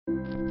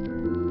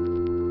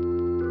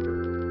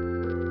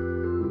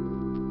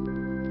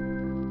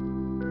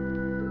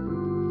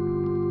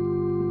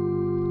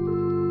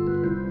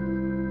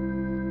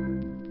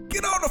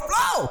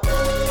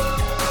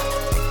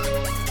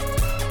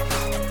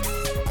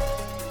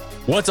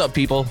What's up,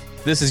 people?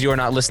 This is You're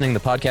Not Listening, the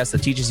podcast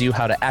that teaches you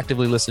how to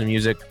actively listen to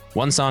music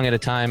one song at a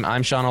time.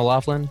 I'm Sean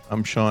O'Laughlin.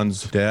 I'm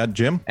Sean's dad,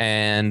 Jim.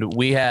 And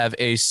we have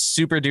a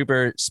super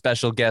duper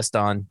special guest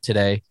on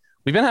today.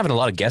 We've been having a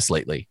lot of guests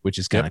lately, which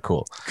is kind of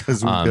cool.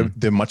 Because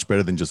they're much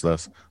better than just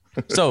us.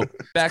 So,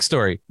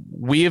 backstory.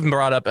 We have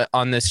brought up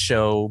on this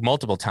show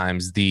multiple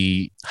times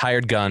the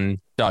Hired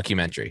Gun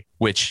documentary,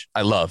 which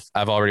I love.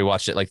 I've already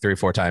watched it like 3 or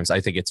 4 times.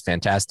 I think it's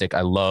fantastic. I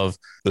love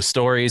the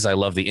stories. I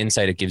love the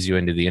insight it gives you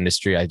into the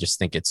industry. I just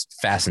think it's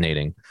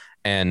fascinating.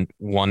 And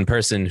one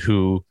person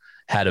who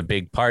had a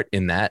big part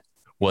in that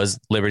was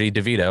Liberty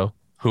Devitto,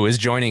 who is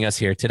joining us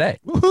here today.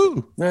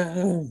 Woohoo!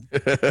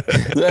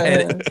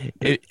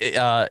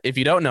 And if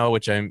you don't know,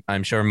 which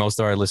I'm sure most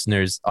of our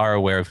listeners are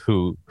aware of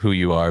who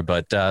you are,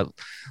 but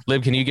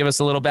Lib, can you give us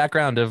a little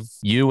background of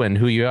you and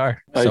who you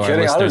are, so our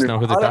listeners know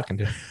who they're talking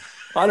to?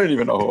 I don't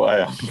even know who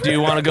I am. Do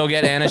you want to go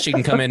get Anna? She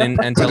can come in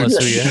and tell us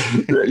who you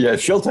are. Yeah,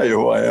 she'll tell you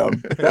who I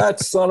am.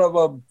 That son of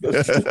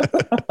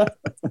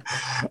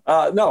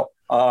a... No.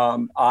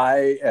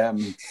 I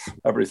am,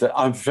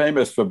 I'm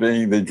famous for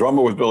being the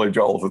drummer with Billy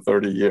Joel for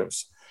 30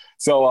 years.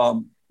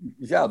 So,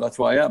 yeah, that's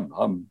who I am.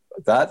 I'm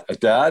a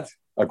dad,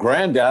 a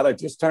granddad. I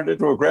just turned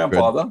into a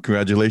grandfather.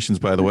 Congratulations,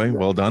 by the way.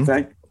 Well done.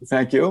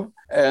 Thank you.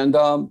 And,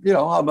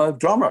 I'm a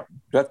drummer.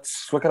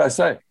 What can I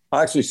say?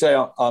 I actually say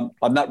I'm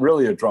not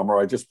really a drummer.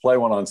 I just play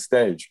one on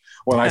stage.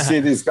 When I see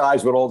these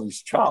guys with all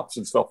these chops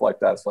and stuff like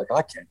that, it's like,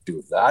 I can't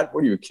do that.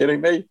 What, are you kidding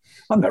me?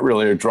 I'm not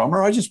really a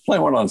drummer. I just play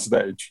one on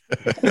stage.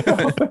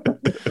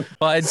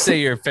 Well, I'd say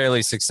you're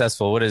fairly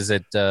successful. What is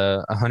it?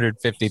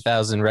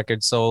 150,000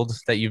 records sold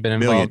that you've been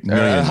involved?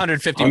 Million.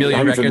 150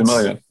 million records.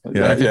 Million.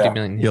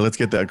 Yeah, let's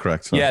get that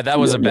correct. So. Yeah, that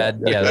was a bad.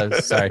 Yeah,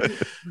 sorry.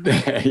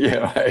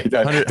 Yeah,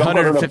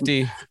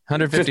 150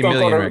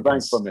 million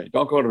records.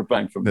 Don't go to the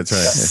bank for me. That's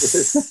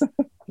right.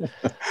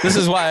 This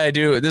is why I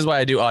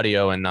do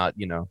audio and not,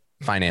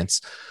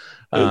 finance.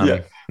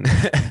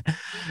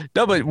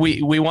 No, but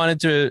we wanted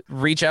to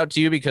reach out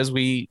to you because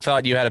we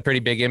thought you had a pretty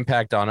big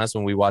impact on us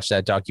when we watched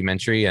that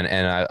documentary, and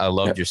I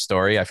loved your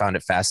story. I found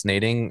it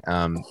fascinating,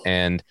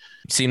 and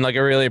seemed like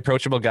a really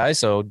approachable guy.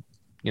 So,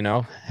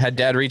 had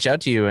Dad reach out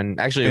to you, and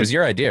actually it was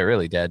your idea,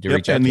 really, Dad, to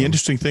reach out. And to the him.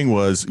 interesting thing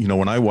was,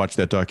 when I watched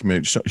that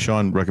documentary,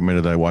 Sean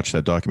recommended that I watch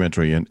that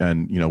documentary, and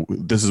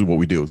this is what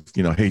we do.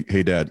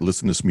 Hey, Dad,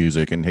 listen to this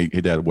music, and hey,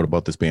 Dad, what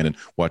about this band, and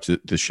watch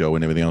this show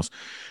and everything else.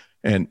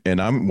 And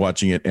I'm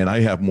watching it, and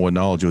I have more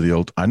knowledge of the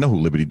old. I know who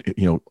Liberty,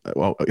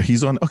 well,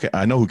 he's on. Okay,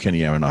 I know who Kenny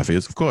Aronoff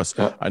is, of course.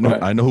 I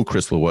know who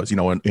Chrysler was,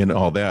 and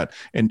all that.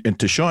 And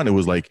to Sean, it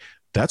was like,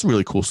 that's a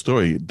really cool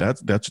story.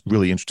 That's a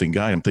really interesting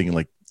guy. I'm thinking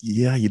like,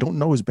 yeah, you don't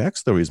know his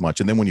backstory as much.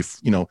 And then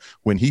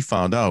when he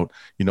found out,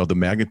 the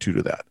magnitude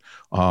of that,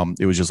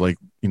 it was just like,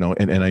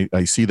 and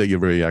I see that you're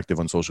very active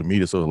on social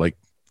media. So like,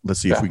 let's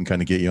see if we can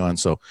kind of get you on.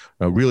 So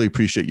I really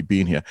appreciate you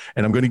being here.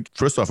 And I'm going to,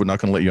 first off, we're not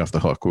going to let you off the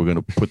hook. We're going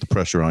to put the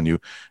pressure on you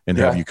and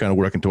have you kind of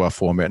work into our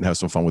format and have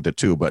some fun with it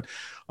too. But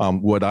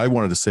what I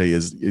wanted to say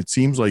is, it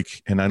seems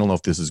like, and I don't know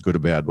if this is good or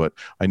bad, but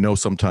I know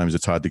sometimes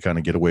it's hard to kind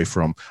of get away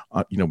from,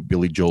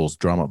 Billy Joel's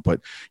drama,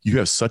 but you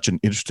have such an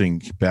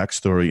interesting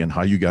backstory and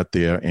how you got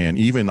there. And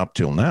even up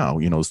till now,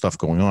 the stuff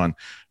going on.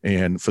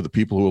 And for the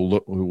people who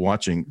are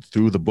watching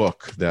through the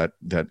book that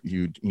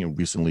you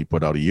recently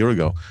put out a year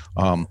ago,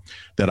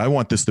 that I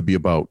want this to be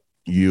about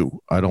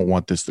you. I don't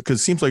want this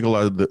because it seems like a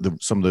lot of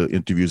some of the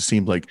interviews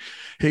seem like,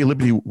 hey,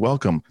 Liberty,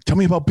 welcome. Tell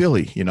me about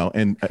Billy,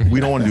 and we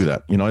don't want to do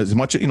that. As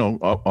much,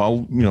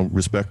 all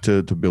respect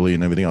to Billy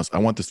and everything else. I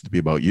want this to be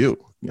about you,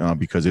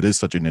 because it is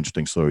such an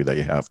interesting story that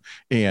you have,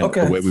 and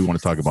the way we want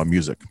to talk about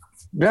music.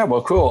 Yeah,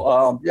 well,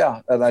 cool.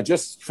 And I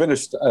just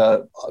finished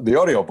the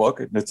audiobook,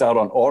 and it's out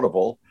on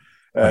Audible.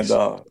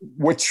 And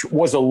which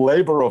was a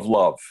labor of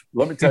love.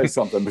 Let me tell you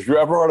something. If you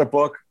ever write a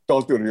book,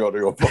 don't do the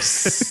audio book.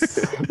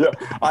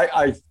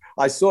 Yeah,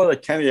 I saw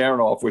that Kenny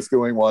Aronoff was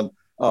doing one.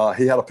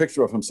 He had a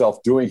picture of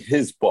himself doing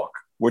his book,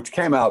 which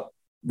came out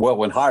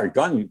when Hired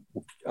Gun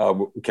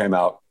came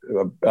out.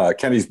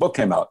 Kenny's book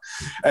came out,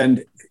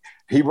 and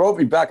he wrote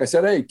me back. I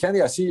said, "Hey,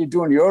 Kenny, I see you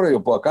doing the audio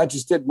book. I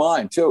just did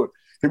mine too."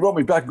 He wrote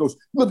me back and goes,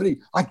 "Liberty,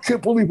 I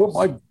can't believe what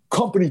my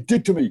company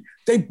did to me.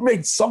 They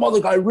made some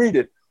other guy read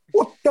it.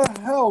 What the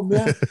hell,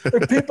 man?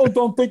 If people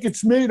don't think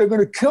it's me, they're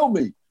going to kill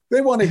me. They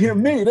want to hear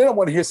me. They don't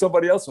want to hear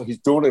somebody else." So he's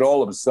doing it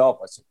all himself.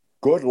 I said,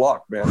 good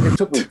luck, man. It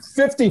took me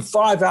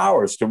 55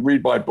 hours to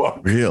read my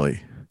book.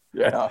 Really?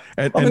 Yeah.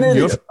 I'm an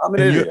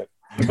idiot.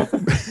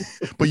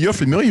 But you're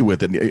familiar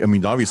with it. I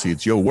mean, obviously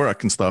it's your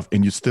work and stuff,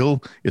 and it still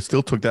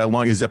took that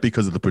long. Is that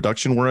because of the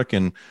production work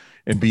and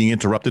being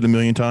interrupted a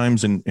million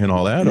times and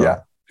all that? Yeah.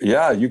 Or?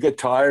 Yeah, you get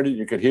tired, and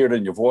you could hear it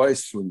in your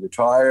voice when you're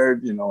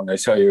tired, and they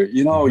tell you,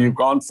 you've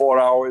gone 4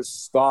 hours,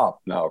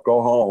 stop now,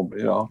 go home,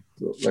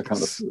 that kind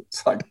of,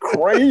 it's like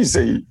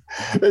crazy.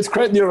 It's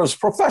crazy. There's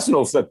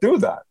professionals that do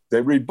that.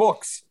 They read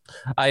books.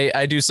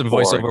 I do some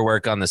voiceover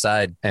work on the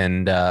side,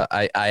 and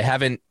I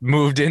haven't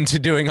moved into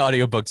doing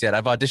audiobooks yet.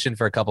 I've auditioned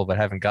for a couple, but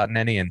haven't gotten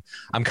any. And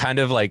I'm kind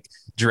of like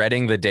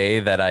dreading the day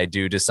that I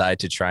do decide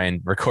to try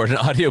and record an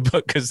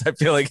audiobook, because I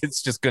feel like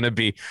it's just going to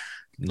be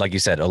like you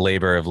said, a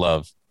labor of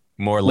love,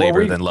 more Well,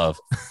 labor than love.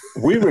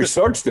 we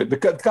researched it. The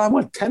guy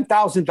went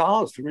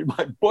 $10,000 to read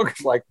my book.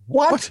 It's like,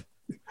 what?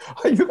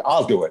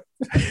 I'll do it.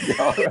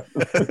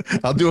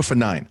 I'll do it for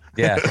 $9.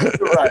 Yeah.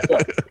 Right.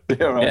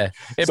 Yeah, right. Yeah.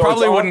 It So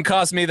probably it's wouldn't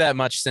cost me that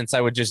much, since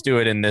I would just do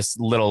it in this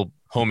little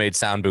homemade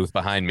sound booth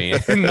behind me,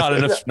 not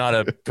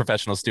a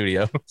professional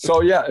studio.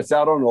 So yeah, it's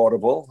out on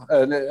Audible,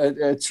 and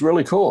it's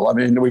really cool. I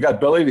mean, we got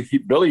Billy.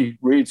 Billy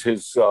reads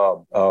his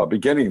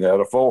beginning there,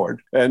 the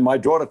forward, and my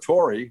daughter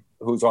Tori,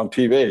 who's on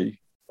TV,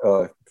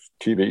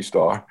 TV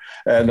star,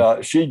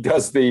 and she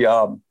does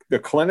the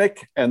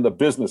clinic and the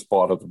business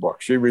part of the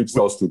book. She reads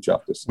those 2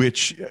 chapters.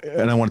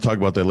 And I want to talk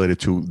about that later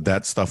too.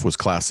 That stuff was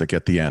classic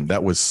at the end.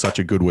 That was such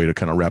a good way to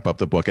kind of wrap up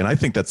the book. And I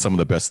think that's some of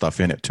the best stuff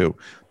in it too.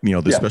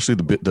 Especially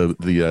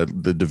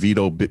the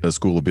Devitto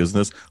School of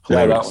Business.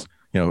 Hilarious.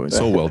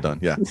 So well done.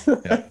 Yeah.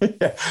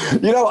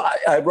 Yeah.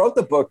 I wrote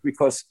the book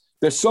because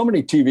there's so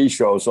many TV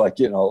shows like,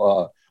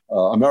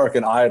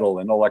 American Idol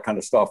and all that kind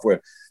of stuff, where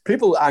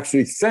people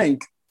actually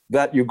think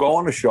that you go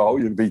on a show,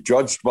 you'd be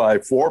judged by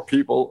 4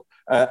 people,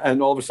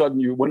 and all of a sudden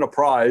you win a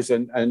prize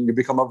and you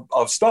become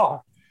a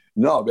star.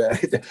 No, man,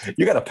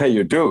 you got to pay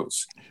your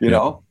dues, you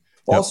know?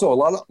 Also, a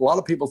lot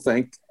of people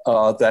think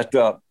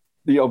that,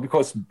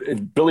 because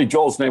Billy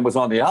Joel's name was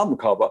on the album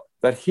cover,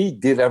 that he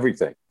did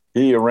everything.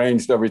 He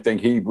arranged everything.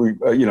 He,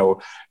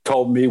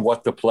 told me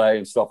what to play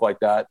and stuff like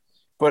that.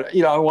 But,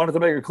 I wanted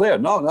to make it clear.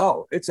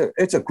 No, it's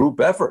a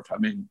group effort. I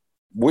mean,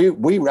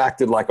 we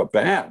acted like a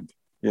band,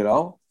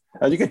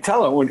 and you can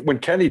tell it when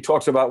Kenny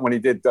talks about when he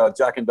did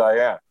Jack and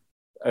Diane,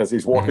 as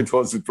he's walking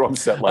towards the drum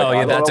set.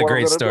 Like, that's a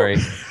great story.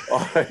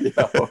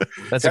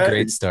 That's a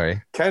great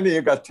story. Kenny,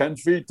 you got 10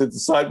 feet to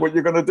decide what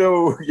you're going to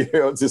do,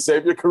 to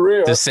save your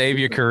career. To save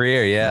your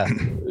career, yeah.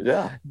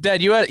 Yeah.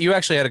 Dad, you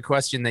actually had a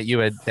question that you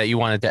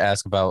wanted to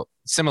ask about,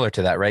 similar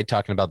to that, right?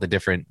 Talking about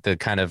the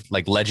kind of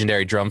like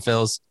legendary drum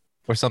fills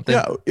or something.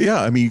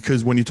 Yeah. I mean,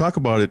 because when you talk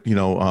about it,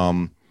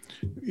 and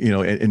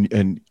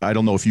I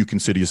don't know if you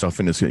consider yourself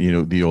in this,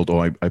 the old,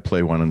 I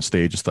play one on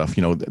stage and stuff,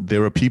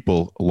 there are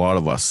people, a lot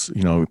of us,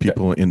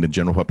 people in the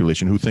general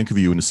population who think of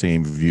you in the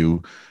same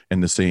view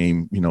and the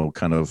same,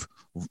 kind of,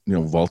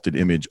 vaulted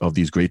image of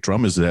these great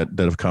drummers that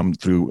have come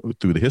through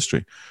the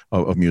history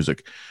of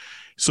music.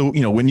 So,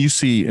 when you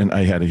see, and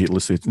I had a hit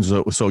list,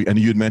 so, and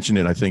you had mentioned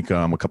it, I think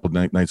a couple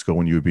of nights ago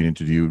when you were being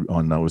interviewed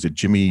on, was it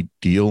Jimmy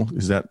Deal?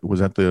 Was that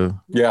the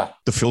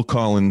Phil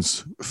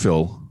Collins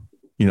Phil?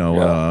 In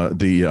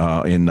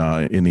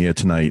the air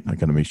tonight. I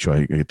got to make sure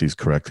I get these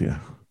correct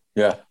here.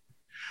 Yeah.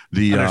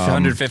 The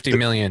 150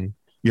 million.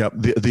 Yeah.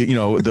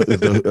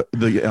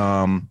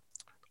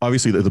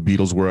 Obviously the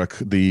Beatles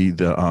work,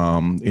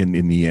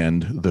 in the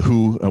end, the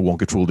Who Won't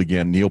Get Fooled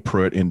Again, Neil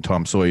Peart and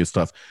Tom Sawyer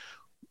stuff.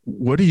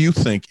 What do you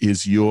think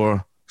is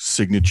your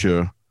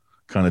signature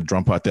kind of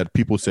drum part that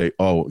people say,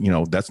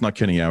 that's not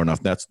Kenny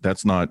Aronoff.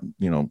 That's not,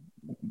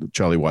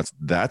 Charlie Watts.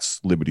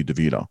 That's Liberty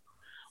DeVitto.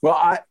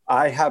 Well,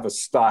 I have a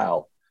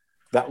style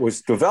that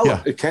was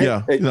developed.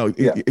 You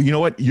know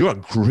what? You're a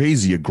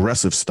crazy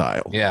aggressive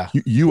style. Yeah.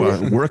 You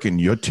are working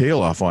your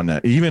tail off on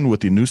that. Even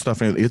with the new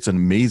stuff, it's an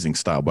amazing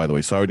style, by the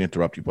way. Sorry to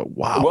interrupt you, but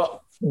wow.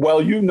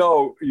 Well,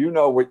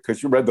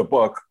 because you read the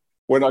book,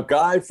 when a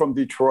guy from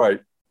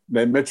Detroit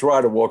named Mitch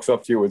Ryder walks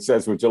up to you and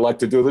says, "Would you like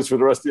to do this for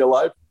the rest of your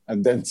life?"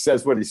 and then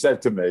says what he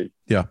said to me.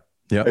 Yeah.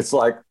 It's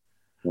like,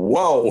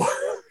 whoa.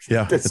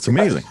 Yeah. It's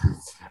amazing.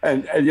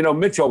 And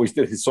Mitch always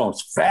did his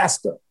songs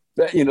faster,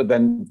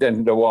 than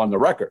they were on the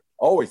record.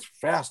 Always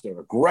faster,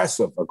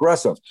 aggressive.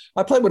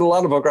 I played with a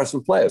lot of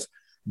aggressive players.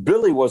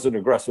 Billy was an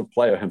aggressive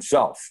player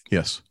himself.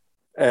 Yes.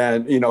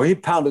 And, he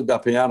pounded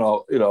that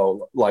piano,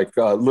 like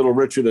Little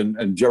Richard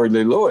and Jerry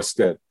Lee Lewis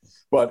did.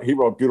 But he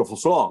wrote beautiful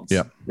songs.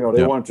 Yeah.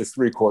 They weren't just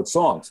 3-chord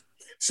songs.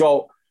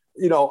 So,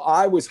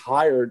 I was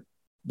hired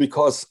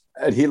because,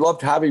 and he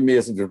loved having me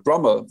as a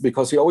drummer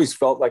because he always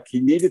felt like he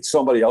needed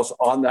somebody else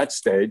on that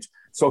stage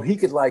so he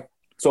could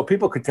so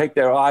people could take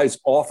their eyes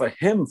off of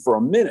him for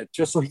a minute,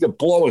 just so he could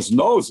blow his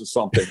nose or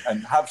something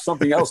and have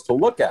something else to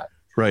look at.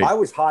 Right. I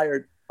was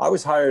hired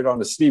on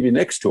the Stevie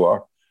Nicks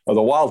tour, or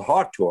the Wild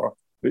Heart tour.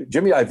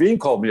 Jimmy Iovine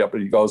called me up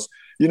and he goes,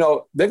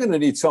 they're going to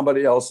need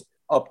somebody else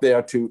up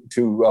there to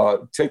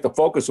take the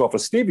focus off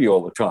of Stevie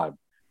all the time,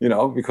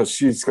 because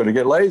she's going to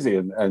get lazy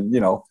and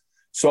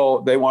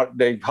so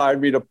they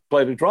hired me to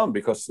play the drum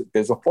because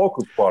there's a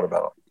focus part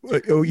about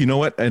it. Oh, you know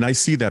what? And I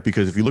see that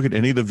because if you look at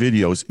any of the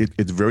videos,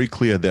 it's very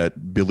clear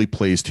that Billy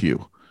plays to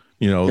you.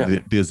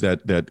 There's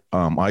that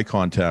eye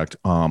contact.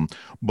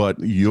 But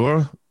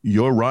your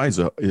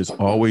riser is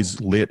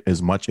always lit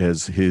as much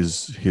as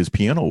his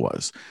piano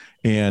was.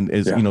 And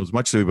as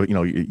much as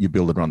you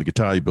build it around the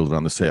guitar, you build it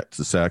on the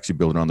sax, you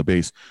build it on the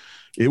bass.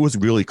 It was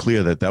really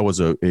clear that was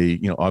a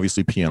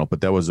obviously piano, but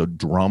that was a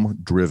drum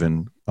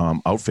driven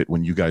outfit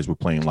when you guys were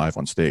playing live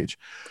on stage.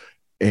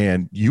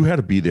 And you had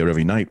to be there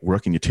every night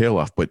working your tail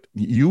off, but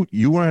you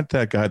weren't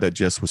that guy that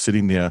just was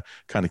sitting there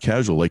kind of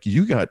casual. Like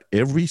you got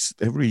every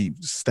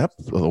step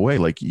of the way.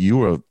 Like you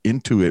were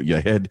into it,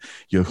 your head,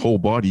 your whole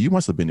body. You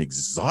must have been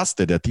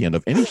exhausted at the end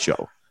of any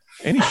show.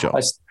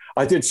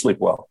 I did sleep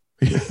well.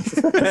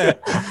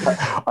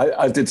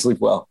 I did sleep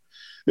well.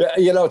 Yeah,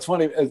 it's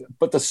funny,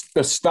 but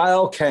the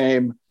style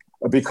came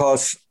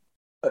because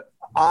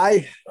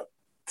I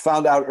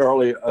found out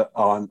early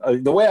on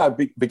the way I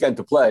began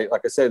to play,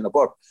 like I say in the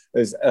book,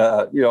 is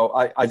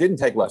I didn't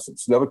take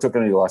lessons, never took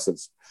any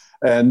lessons,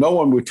 and no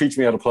one would teach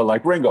me how to play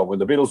like Ringo. When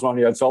the Beatles were on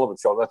the Ed Sullivan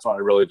Show, that's when I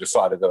really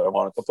decided that I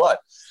wanted to play,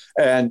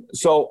 and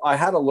so I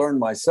had to learn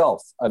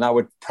myself, and I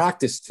would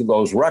practice to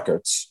those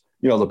records,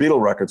 the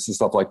Beatle records and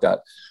stuff like that.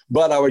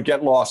 But I would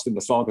get lost in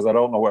the song because I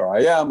don't know where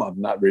I am. I'm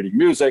not reading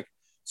music,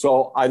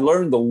 so I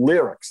learned the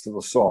lyrics to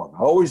the song.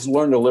 I always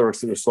learned the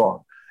lyrics to the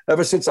song.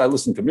 Ever since I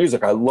listened to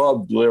music, I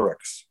loved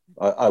lyrics.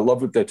 I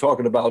love what they're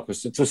talking about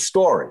because it's a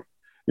story.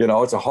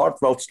 It's a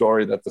heartfelt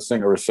story that the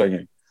singer is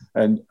singing.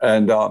 And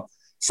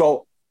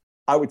so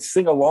I would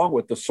sing along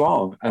with the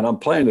song, and I'm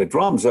playing the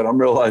drums, and I'm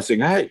realizing,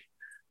 hey,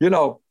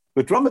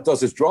 the drummer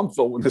does his drum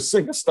fill when the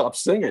singer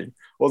stops singing.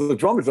 Well, the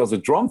drummer does a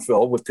drum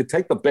fill to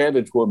take the band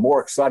into a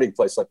more exciting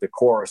place like the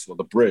chorus or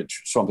the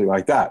bridge, something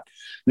like that.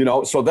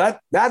 So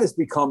that has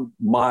become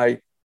my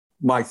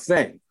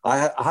thing.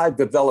 I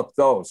developed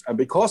those. And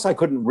because I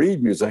couldn't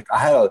read music, I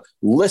had to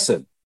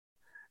listen.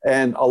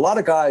 And a lot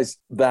of guys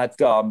that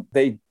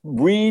they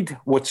read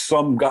what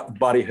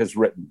somebody has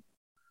written,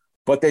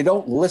 but they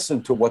don't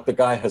listen to what the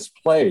guy has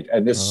played.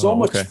 And there's so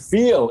much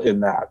feel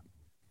in that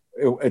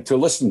to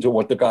listen to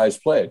what the guy has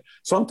played.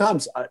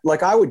 Sometimes,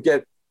 like I would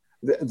get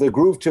the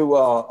groove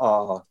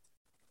to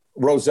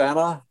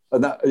Rosanna,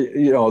 and that,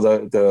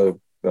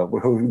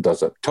 who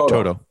does it?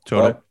 Toto.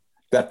 Right?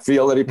 That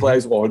feel that he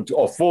plays,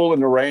 or "Fool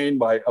in the Rain"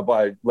 by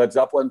Led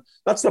Zeppelin.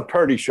 That's the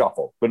Purdy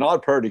Shuffle.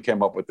 Bernard Purdy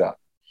came up with that,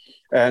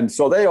 and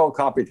so they all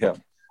copied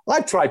him.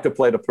 I tried to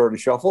play the Purdy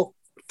Shuffle,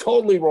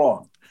 totally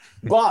wrong.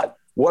 But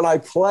what I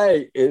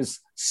play is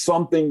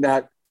something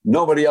that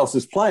nobody else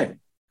is playing.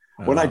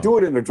 When I do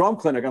it in a drum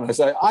clinic, and I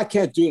say, I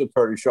can't do the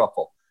Purdy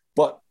Shuffle,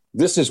 but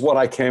this is what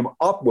I came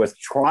up with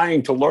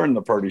trying to learn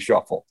the Purdy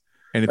Shuffle.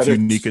 And it's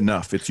unique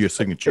enough. It's your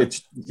signature.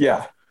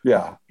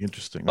 Yeah.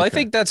 Interesting. Well, I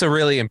think that's a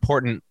really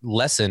important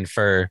lesson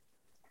for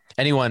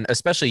anyone,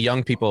 especially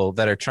young people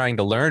that are trying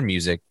to learn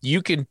music.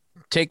 You can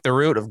take the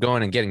route of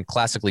going and getting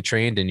classically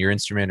trained in your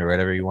instrument or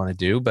whatever you want to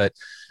do. But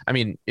I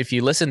mean, if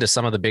you listen to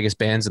some of the biggest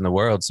bands in the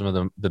world, some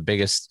of the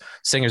biggest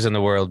singers in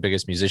the world,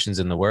 biggest musicians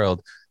in the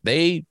world,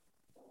 they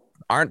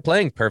aren't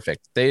playing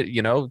perfect. They,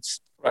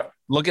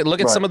 look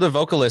at some of the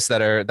vocalists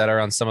that are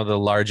on some of the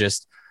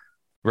largest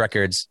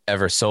records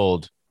ever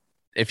sold.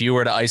 If you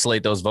were to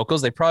isolate those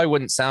vocals, they probably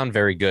wouldn't sound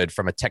very good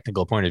from a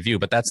technical point of view,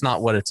 but that's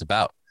not what it's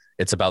about.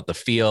 It's about the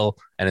feel,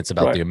 and it's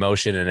about the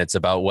emotion, and it's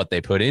about what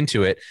they put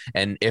into it.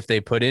 And if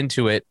they put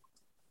into it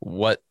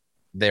what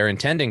they're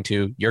intending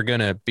to, you're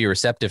going to be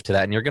receptive to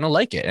that, and you're going to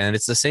like it. And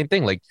it's the same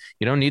thing. Like,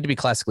 you don't need to be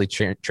classically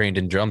trained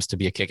in drums to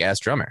be a kick-ass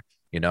drummer.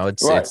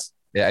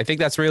 I think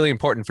that's really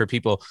important for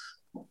people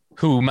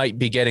who might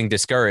be getting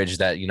discouraged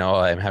that,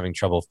 I'm having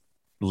trouble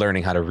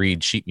learning how to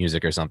read sheet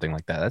music or something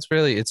like that. That's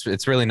really,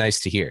 it's really nice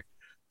to hear.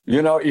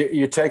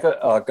 You take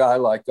a guy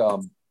like,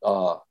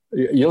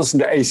 you listen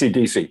to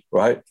AC/DC,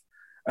 right?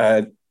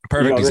 And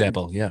perfect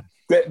example.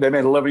 They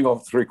made a living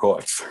off 3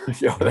 chords.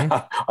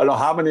 I don't know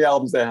how many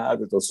albums they had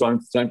with those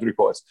same 3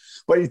 chords.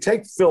 But you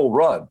take Phil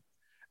Rudd,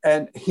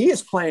 and he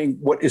is playing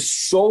what is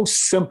so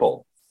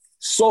simple.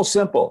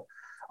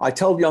 I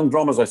tell young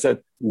drummers, I said,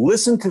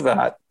 listen to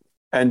that,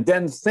 and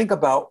then think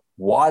about,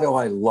 why do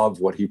I love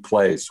what he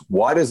plays?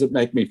 Why does it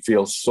make me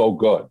feel so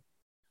good?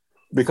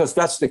 Because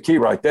that's the key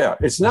right there.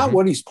 It's not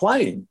what he's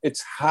playing,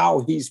 it's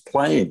how he's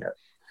playing it.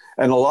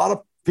 And a lot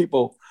of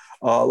people,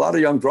 a lot of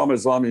young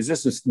drummers,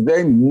 musicians,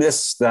 they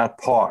miss that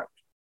part.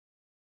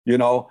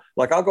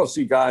 Like I'll go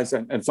see guys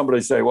and somebody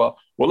say, well,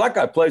 that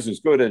guy plays as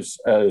good as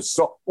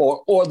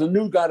or the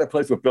new guy that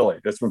plays with Billy,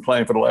 that's been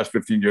playing for the last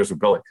 15 years with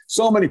Billy.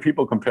 So many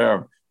people compare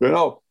him.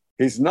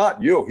 He's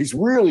not you. He's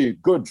really a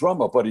good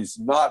drummer, but he's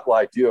not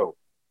like you.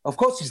 Of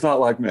course he's not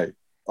like me.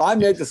 I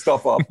made the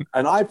stuff up,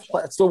 and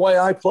it's the way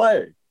I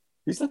play.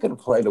 He's not going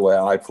to play the way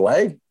I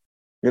play.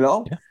 He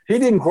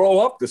didn't grow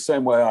up the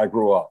same way I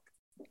grew up.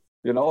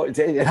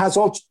 It has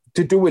all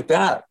to do with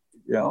that.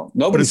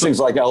 Nobody sings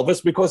like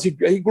Elvis because he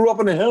grew up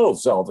in the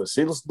hills. Elvis,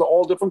 he listened to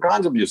all different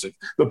kinds of music.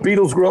 The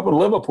Beatles grew up in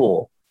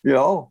Liverpool.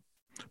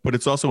 But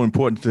it's also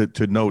important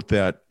to note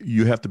that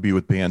you have to be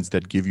with bands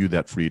that give you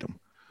that freedom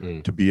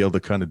to be able to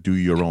kind of do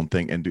your own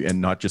thing and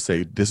not just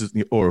say this is,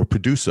 or a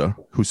producer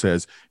who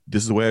says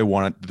this is the way I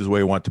want it, this is the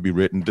way I want it to be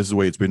written, this is the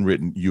way it's been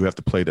written, you have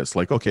to play this.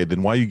 Like, okay,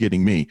 then why are you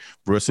getting me?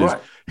 Versus,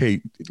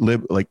 hey,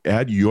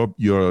 add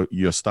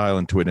your style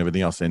into it and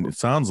everything else. And it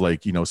sounds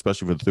like,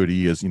 especially for the 30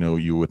 years,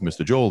 you were with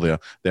Mr. Joel there,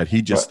 that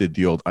he just did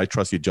the old, I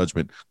trust your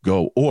judgment,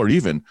 go, or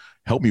even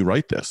help me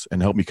write this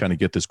and help me kind of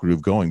get this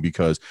groove going.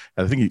 Because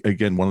I think,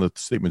 again, one of the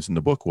statements in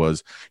the book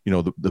was,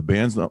 the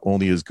band's not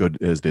only as good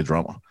as their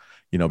drummer.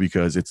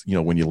 Because it's,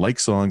 when you like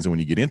songs and when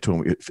you get into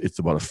them, it's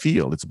about a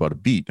feel, it's about a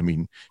beat. I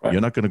mean, you're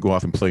not going to go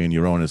off and play on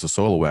your own as a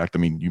solo act. I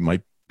mean, you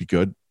might be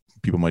good,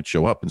 people might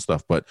show up and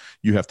stuff, but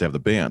you have to have the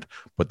band.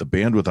 But the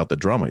band without the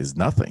drummer is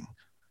nothing.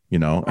 you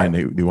know,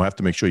 and you have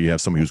to make sure you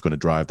have somebody who's going to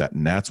drive that.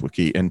 And that's what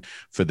key. And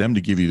for them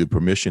to give you the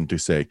permission to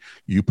say,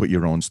 you put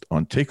your own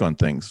take on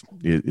things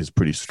is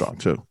pretty strong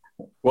too.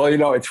 Well, you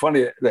know, it's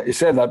funny that you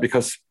said that,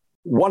 because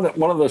one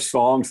of the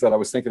songs that I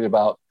was thinking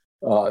about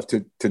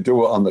to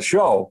do on the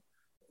show,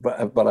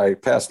 but I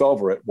passed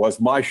over it, was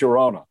My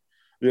Sharona.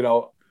 You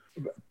know,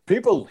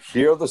 people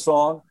hear the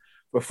song,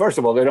 but first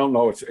of all, they don't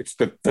know it's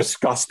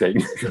disgusting.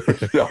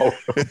 You know?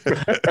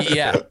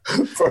 Yeah.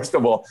 First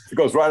of all, it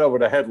goes right over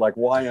the head like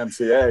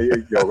YMCA.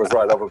 You know, goes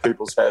right over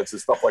people's heads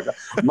and stuff like that.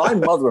 My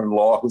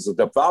mother-in-law, who's a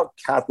devout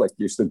Catholic,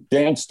 used to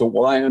dance to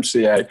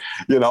YMCA.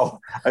 You know,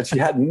 and she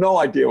had no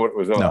idea what it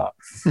was about.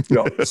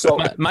 No. You know, so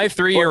my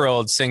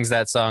 3-year-old sings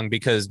that song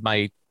because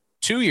my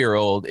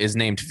 2-year-old is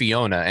named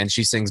Fiona, and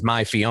she sings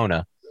My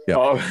Fiona.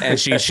 Yeah. And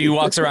she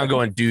walks around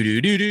going do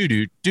do do do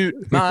do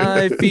do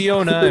My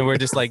Fiona, and we're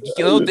just like,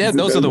 yeah,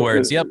 those are the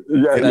words. Yep,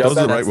 yeah, those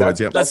are the right words.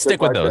 Yep. Let's stick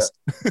with those.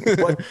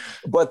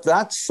 but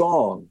that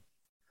song,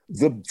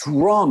 the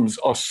drums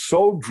are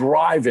so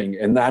driving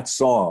in that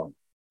song.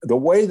 The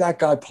way that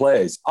guy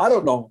plays, I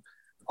don't know.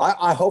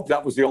 I hope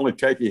that was the only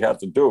take he had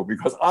to do,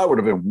 because I would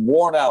have been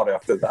worn out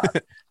after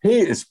that. He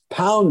is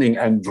pounding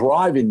and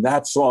driving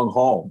that song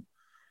home.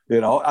 You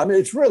know, I mean,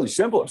 it's really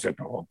simple. It's like,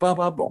 boom, boom,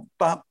 boom,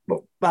 boom,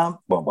 boom, boom,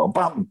 boom, boom,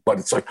 boom, but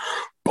it's like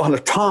on the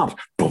top,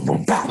 boom,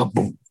 boom, boom,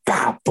 boom,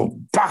 boom,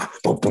 boom,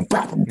 boom, boom,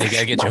 boom. You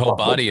gotta get your whole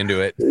body into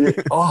it.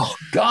 Oh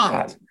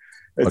God,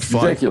 it's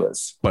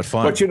ridiculous, but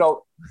fun. But you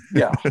know,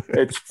 yeah,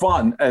 it's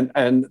fun,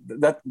 and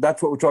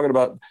that's what we're talking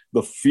about.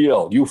 The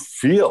feel, you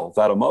feel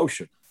that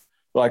emotion.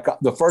 Like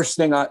the first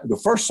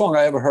song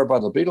I ever heard by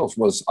the Beatles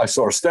was "I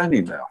Saw Her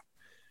Standing There,"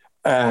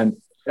 and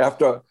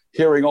after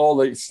hearing all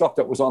the stuff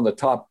that was on the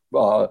top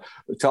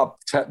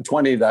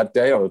 20 that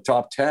day, or the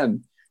top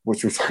 10,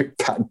 which was like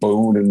Pat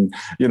Boone and,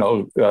 you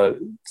know,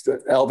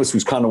 Elvis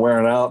was kind of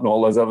wearing out and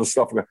all those other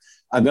stuff.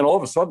 And then all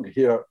of a sudden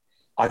here,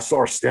 I Saw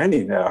Her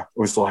Standing There. It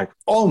was like,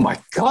 oh my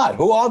God,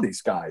 who are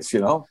these guys?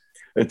 You know,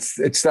 it's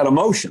that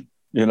emotion,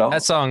 you know.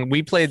 That song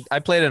I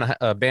played in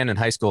a band in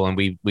high school, and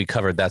we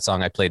covered that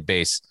song. I played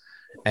bass,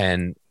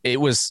 and it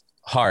was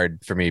hard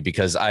for me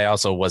because I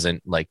also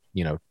wasn't like,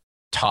 you know,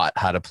 taught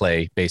how to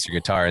play bass or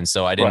guitar, and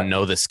so I didn't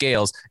know the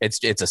scales.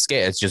 It's a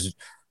scale. It's just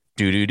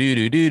do do do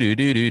do do do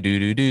do do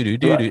do do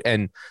do do,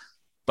 and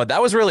but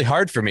that was really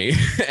hard for me,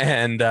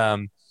 and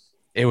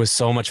it was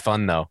so much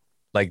fun though.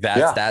 Like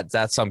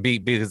that song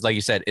beat, because like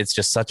you said, it's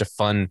just such a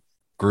fun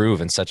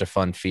groove and such a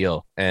fun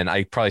feel. And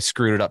I probably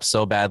screwed it up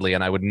so badly,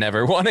 and I would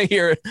never want to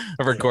hear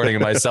a recording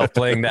of myself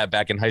playing that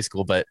back in high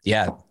school. But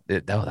yeah,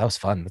 that was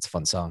fun. That's a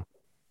fun song.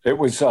 It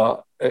was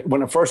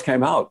when it first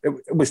came out.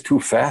 It was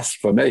too fast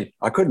for me.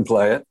 I couldn't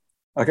play it.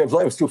 I couldn't play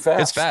it. It was too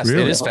fast. It's fast.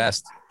 Really? It is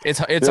fast. It's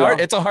hard.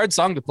 It's a hard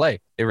song to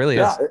play. It really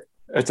is.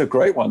 It's a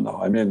great one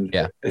though. I mean,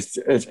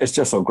 it's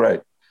just so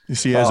great. You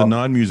see, as a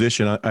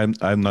non-musician,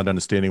 I'm not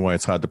understanding why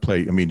it's hard to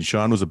play. I mean,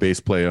 Sean was a bass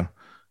player,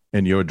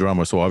 and you're a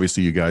drummer, so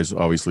obviously you guys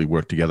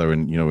work together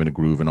and, you know, in a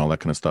groove and all that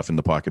kind of stuff in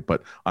the pocket.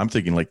 But I'm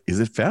thinking, like, is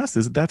it fast?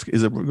 Is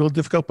it real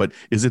difficult? But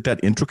is it that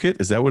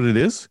intricate? Is that what it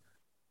is?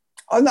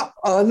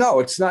 No,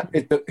 it's not.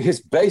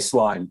 His bass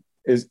line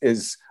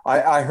is.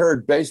 I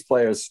heard bass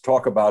players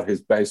talk about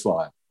his bass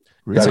line.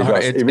 Really?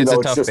 It's a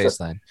tough bass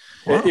line.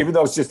 Wow. Even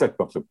though it's just like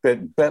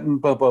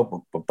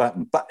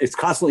it's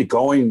constantly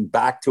going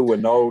back to a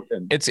note,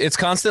 and it's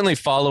constantly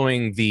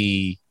following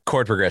the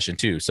chord progression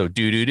too. So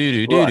do do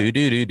do do do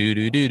do do do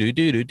do do do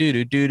do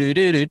do do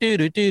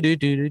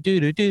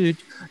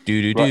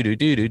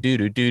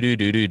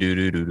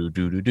do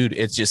do do do.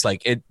 It's just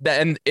like it,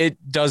 and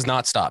it does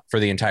not stop for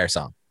the entire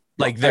song.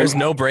 Like there's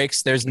no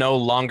breaks, there's no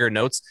longer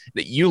notes.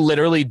 That you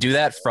literally do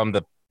that from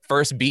the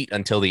first beat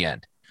until the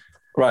end.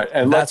 Right,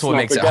 and that's what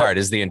makes it hard,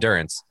 is the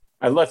endurance.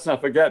 And let's not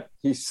forget,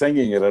 he's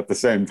singing it at the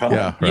same time.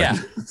 Yeah, right. Yeah.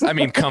 I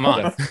mean, come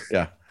on.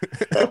 Yeah.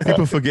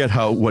 People forget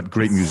what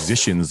great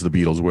musicians the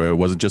Beatles were. It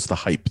wasn't just the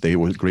hype; they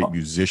were great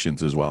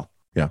musicians as well.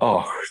 Yeah.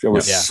 Oh, it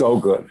was so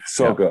good,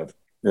 good.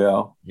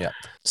 Yeah. Yeah.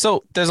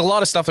 So there's a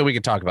lot of stuff that we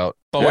could talk about,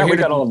 but we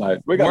got all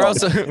night. We're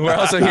also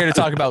here to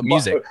talk about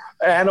music.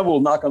 Anna will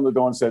knock on the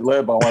door and say,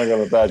 "Lib, I want to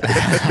go to bed."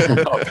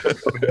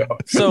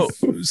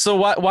 So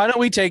why don't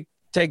we take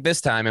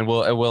this time and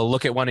we'll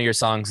look at one of your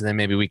songs, and then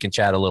maybe we can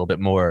chat a little bit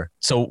more.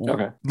 So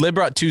Lib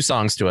brought 2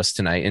 songs to us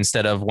tonight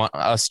instead of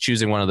us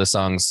choosing one of the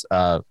songs.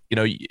 You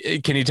know,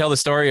 can you tell the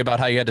story about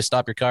how you had to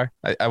stop your car?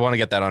 I want to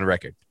get that on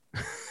record.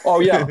 Oh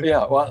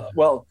yeah.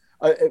 Well,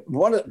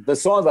 one of the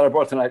songs that I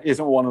brought tonight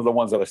isn't one of the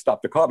ones that I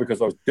stopped the car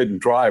because I didn't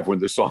drive when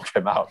the song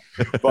came out.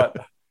 But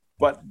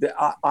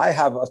I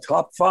have a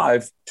top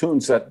 5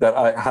 tunes that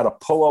I had to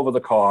pull over the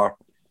car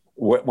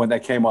when they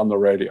came on the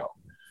radio.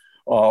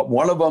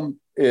 One of them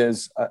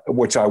is,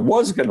 which I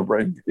was going to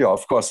bring, you know,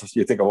 of course,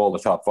 you think of all the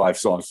top 5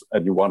 songs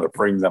and you want to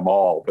bring them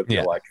all, but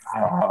you're like,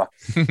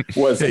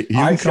 was hey, you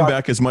can come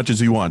back as much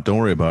as you want. Don't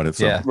worry about it.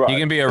 So. Yeah, you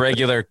can be a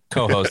regular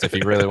co-host if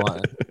you really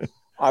want.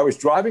 I was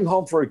driving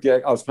home for a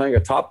gig. I was playing a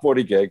top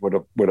 40 gig with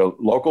a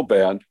local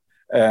band.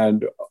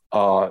 And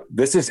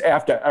this is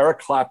after Eric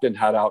Clapton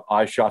had out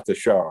I Shot the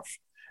Sheriff.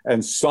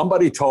 And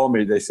somebody told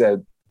me, they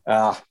said,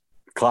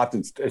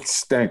 Clapton, it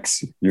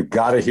stinks. You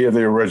got to hear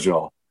the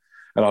original.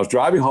 And I was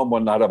driving home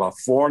one night about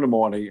 4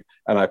 a.m,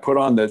 and I put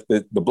on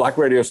the black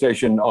radio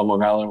station on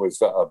Long Island was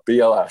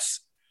BLS,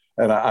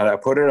 and I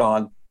put it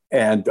on,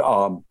 and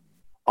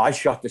I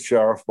Shot the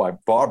Sheriff by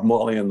Bob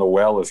Marley and the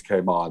Wailers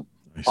came on.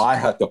 I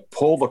had to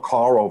pull the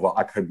car over.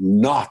 I could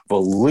not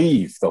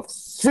believe the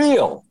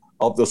feel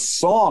of the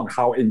song,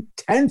 how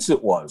intense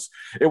it was.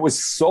 It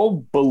was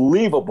so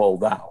believable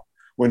now.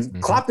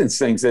 When Clapton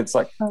sings, it's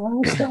like, "I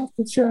Shot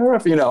the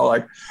Sheriff,"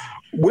 like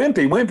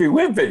wimpy.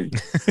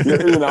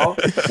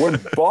 When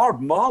Bob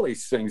Marley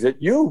sings it,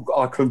 you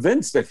are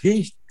convinced that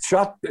he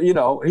shot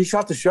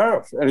the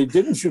sheriff, and he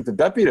didn't shoot the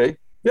deputy.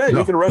 Yeah,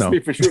 you can arrest me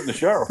for shooting the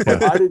sheriff,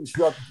 but I didn't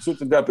shoot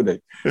the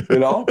deputy.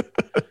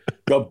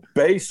 The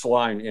bass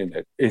line in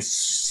it is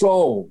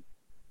so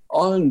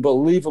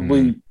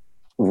unbelievably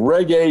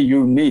reggae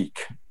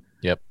unique.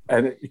 Yep.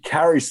 And it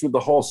carries through the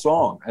whole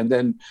song. And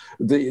then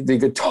the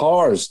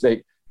guitars,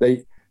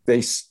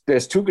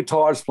 there's 2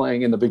 guitars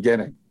playing in the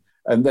beginning.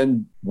 And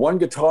then one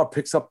guitar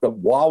picks up the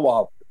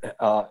wah-wah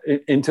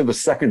into the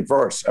second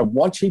verse. And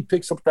once he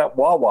picks up that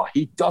wah-wah,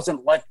 he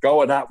doesn't let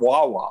go of that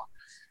wah-wah.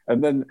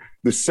 And then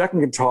the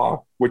second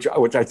guitar, which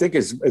I think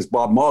is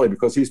Bob Marley,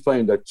 because he's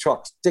playing the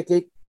chucks,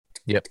 ticky,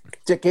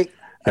 ticky,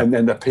 and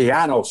then the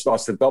piano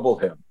starts to double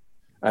him.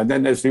 And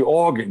then there's the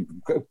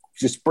organ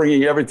just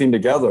bringing everything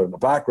together in the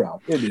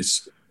background. It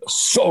is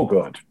so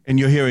good. And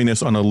you're hearing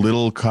this on a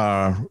little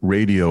car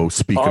radio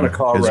speaker on a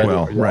car as radio,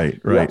 well. yeah.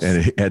 Right. Yes.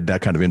 And it had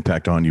that kind of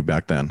impact on you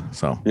back then.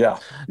 So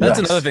that's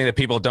another thing that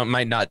people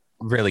might not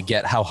really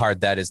get how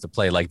hard that is to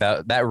play. Like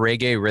that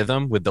reggae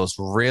rhythm with those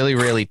really,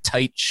 really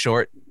tight,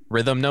 short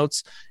rhythm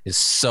notes is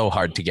so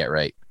hard to get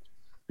right.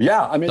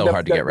 Yeah. I mean, so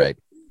hard to get right.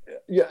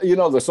 Yeah.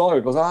 The song,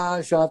 it goes,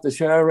 "I shot the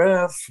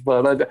sheriff,"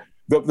 but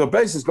the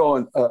bass is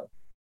going,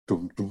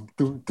 doom, doom,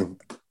 doom, doom,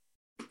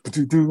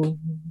 doom,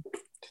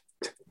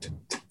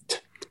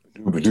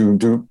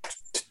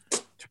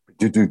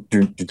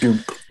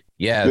 doom.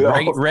 Yeah,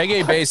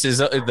 reggae bass is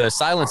the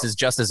silence is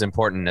just as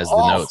important as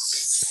the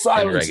notes.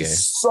 Silence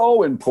is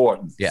so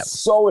important. Yeah,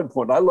 so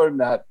important. I learned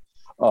that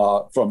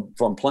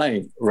from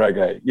playing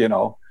reggae.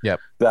 Yep.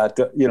 That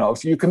so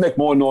you can make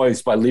more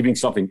noise by leaving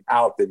something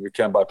out than you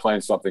can by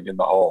playing something in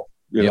the hole.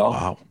 You know.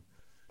 Wow,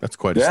 that's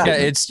quite. Yeah,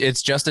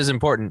 it's just as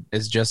important.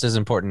 It's just as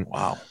important.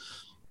 Wow.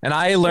 And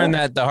I learned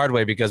that the hard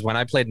way because when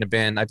I played in a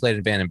band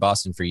in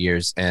Boston for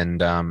years,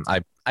 and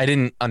I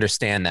didn't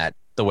understand that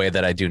the way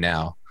that I do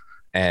now,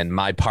 and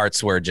my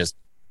parts were just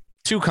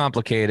too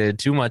complicated,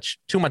 too much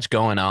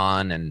going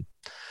on, and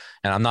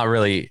I'm not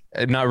really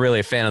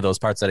a fan of those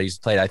parts that I used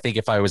to play. I think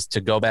if I was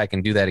to go back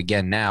and do that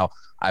again now,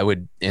 I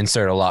would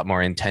insert a lot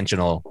more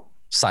intentional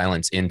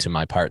silence into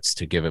my parts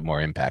to give it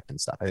more impact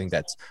and stuff. I think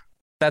that's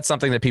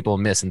something that people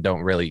miss and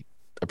don't really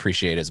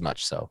appreciate as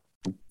much. So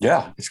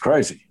yeah, it's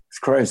crazy. It's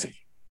crazy.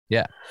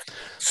 Yeah.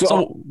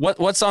 So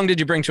what song did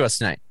you bring to us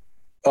tonight?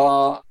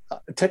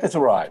 Ticket to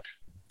Ride.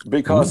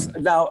 Because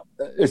now,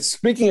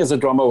 speaking as a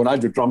drummer, when I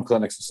do drum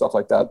clinics and stuff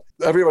like that,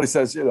 everybody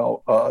says,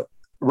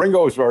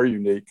 Ringo is very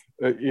unique.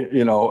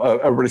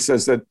 Everybody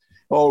says that,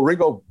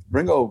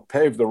 Ringo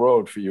paved the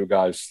road for you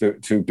guys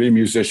to be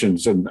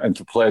musicians and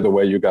to play the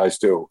way you guys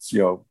do,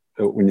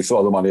 when you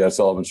saw them on the Ed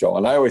Sullivan Show.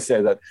 And I always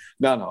say that,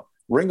 no,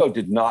 Ringo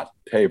did not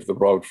pave the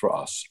road for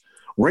us.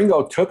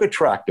 Ringo took a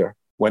tractor,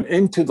 went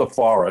into the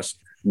forest,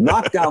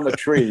 knocked down the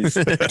trees,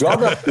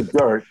 dug up the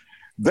dirt,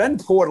 then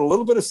poured a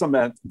little bit of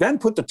cement, then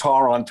put the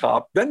tar on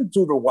top, then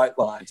do the white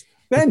lines.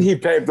 Then he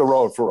paved the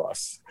road for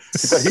us.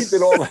 So he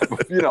did all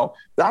that.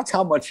 That's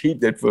how much he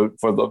did for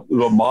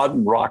the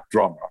modern rock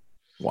drummer.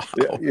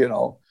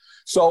 Wow.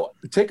 So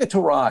Ticket to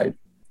Ride,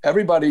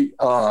 everybody,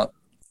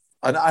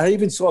 and I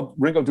even saw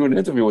Ringo do an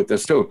interview with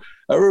this too.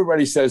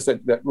 Everybody says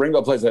that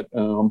Ringo plays that,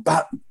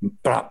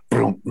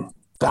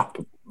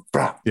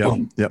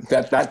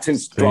 Yep. That's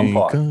his drum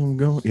part.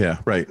 Yeah,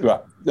 right.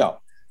 Yeah.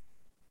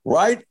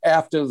 Right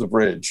after the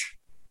bridge,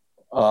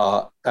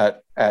 at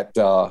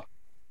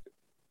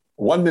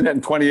 1 minute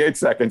and 28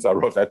 seconds, I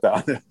wrote that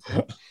down.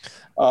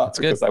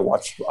 Because I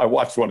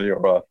watched one of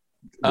your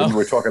when you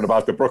were talking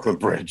about the Brooklyn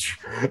Bridge,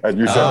 and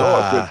you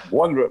said, it's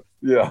one.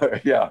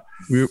 Yeah.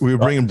 We were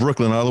bringing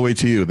Brooklyn all the way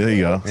to you. There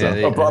you go.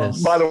 Yeah,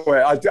 by the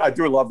way, I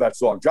do love that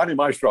song. Johnny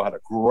Maestro had a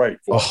great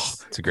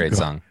voice. It's a great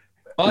song.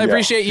 Well, I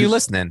appreciate you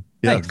listening.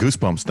 Yeah, Thanks.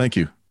 goosebumps. Thank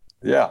you.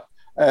 Yeah.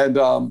 And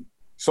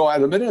so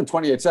at 1 minute and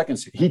 28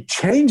 seconds, he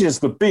changes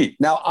the beat.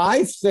 Now,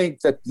 I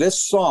think that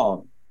this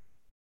song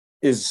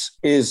is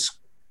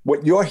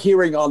what you're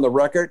hearing on the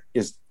record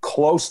is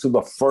close to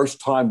the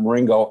first time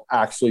Ringo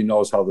actually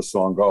knows how the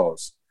song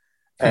goes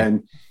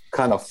and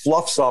kind of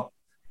fluffs up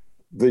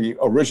the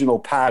original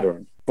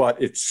pattern.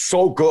 But it's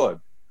so good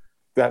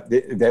that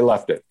they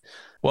left it.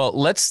 Well,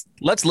 let's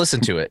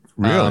listen to it.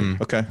 Really?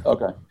 Okay.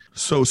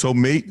 So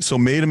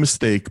made a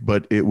mistake,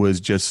 but it was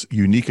just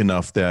unique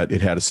enough that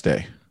it had to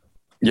stay.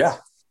 Yeah.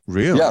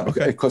 Really? Yeah,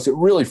 because it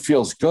really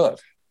feels good.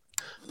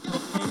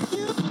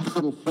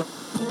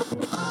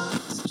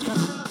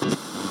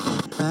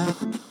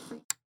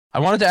 I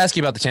wanted to ask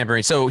you about the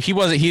tambourine. So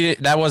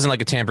that wasn't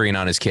like a tambourine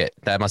on his kit.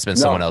 That must have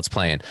been someone else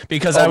playing,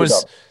 because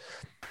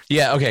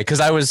because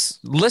I was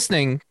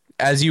listening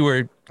as you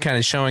were kind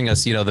of showing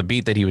us, the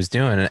beat that he was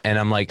doing. And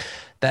I'm like,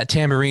 that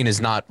tambourine is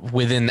not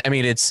within, I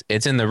mean, it's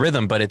in the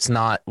rhythm, but it's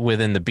not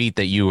within the beat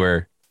that you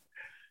were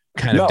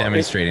kind of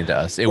demonstrating to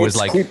us.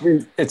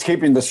 It's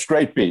keeping the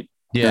straight beat.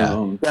 Yeah.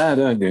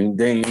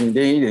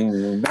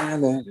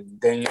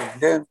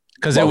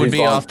 Because it would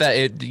be off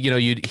that,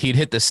 he'd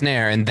hit the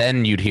snare and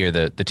then you'd hear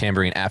the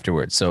tambourine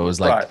afterwards. So it was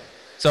like,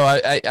 so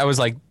I was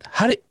like,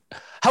 how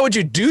would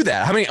you do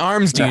that? How many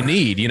arms do you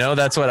need?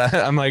 That's what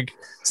I'm like.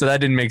 So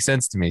that didn't make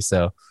sense to me.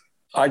 So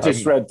I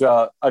just read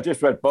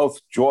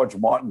both George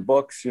Martin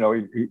books. He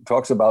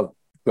talks about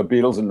the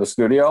Beatles in the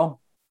studio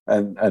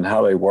and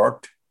how they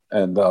worked.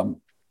 And,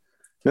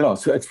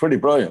 it's pretty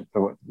brilliant.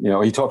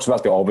 He talks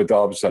about the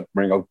overdubs that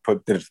Ringo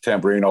put the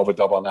tambourine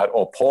overdub on that,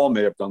 or Paul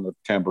may have done the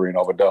tambourine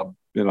overdub,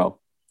 That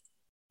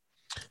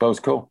was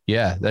cool.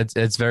 Yeah,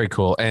 it's very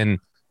cool. And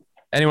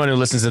anyone who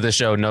listens to this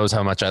show knows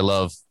how much I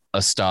love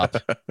a stop.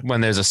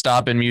 When there's a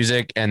stop in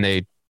music and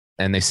they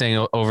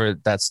sing over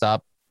that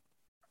stop,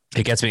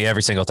 it gets me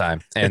every single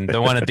time. And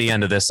the one at the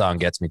end of this song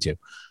gets me too.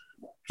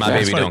 My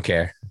baby don't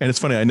care. And it's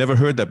funny, I never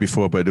heard that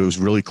before, but it was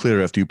really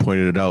clear after you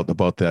pointed it out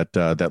about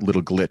that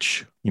little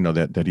glitch,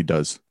 that he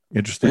does.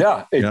 Interesting.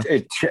 Yeah,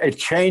 it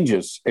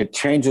changes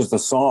the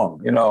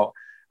song, and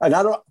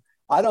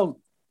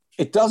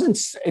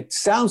it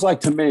sounds like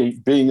to me,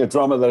 being a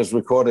drummer that has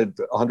recorded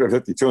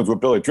 150 tunes with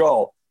Billy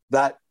Joel,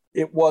 that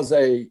it was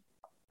a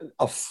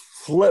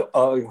fluke,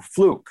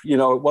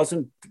 it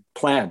wasn't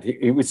planned.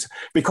 It was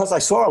because I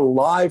saw a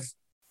live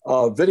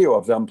video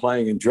of them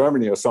playing in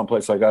Germany or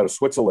someplace like that, or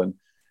Switzerland.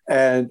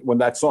 And when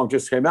that song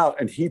just came out,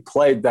 and he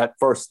played that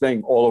first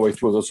thing all the way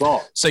through the song.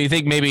 So you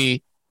think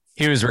maybe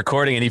he was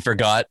recording and he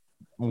forgot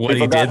what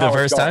he did the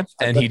first time,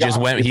 and he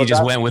just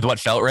went with what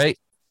felt right?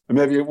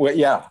 Maybe,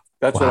 yeah,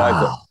 that's what I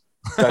think.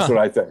 That's what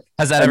I think.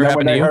 Has that ever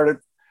happened to you?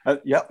 Heard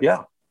it,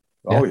 yeah.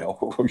 Oh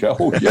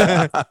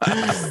yeah.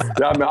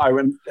 I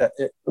went.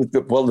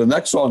 Well, the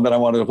next song that I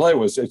wanted to play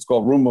it's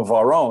called "Room of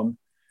Our Own."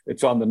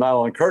 It's on the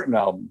Nylon Curtain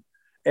album,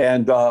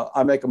 and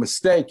I make a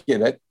mistake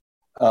in it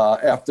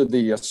after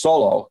the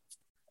solo,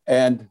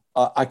 and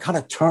I kind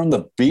of turned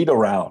the beat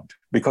around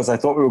because I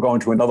thought we were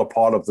going to another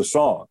part of the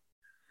song.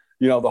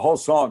 The whole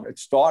song, it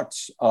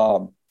starts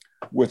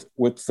with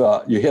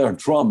you hear a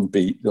drum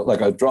beat, like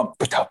a drum,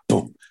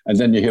 boom, and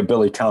then you hear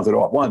Billy count it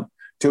off, 1,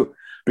 2,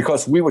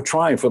 because we were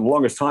trying for the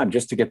longest time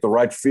just to get the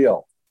right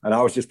feel. And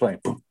I was just playing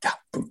boom, cha,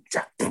 boom,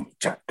 cha, boom,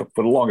 cha,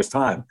 for the longest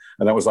time.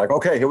 And I was like,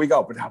 okay, here we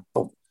go,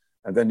 boom.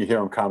 And then you hear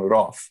him count it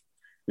off,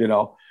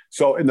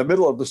 So in the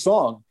middle of the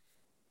song,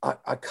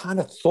 I kind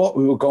of thought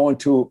we were going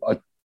to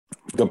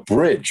the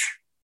bridge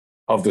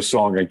of the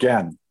song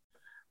again,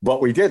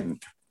 but we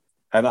didn't.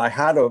 And I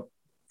had to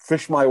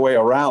fish my way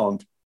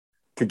around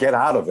to get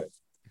out of it.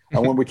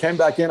 And when we came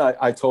back in,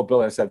 I told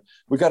Billy, I said,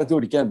 we got to do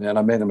it again, man.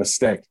 I made a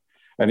mistake.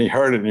 And he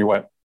heard it and he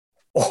went,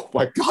 oh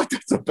my God,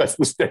 that's the best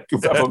mistake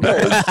you've ever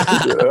made.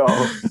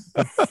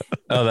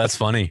 Oh, that's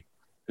funny.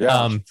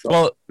 Yeah.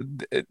 Well,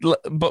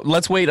 but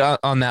let's wait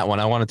on that one.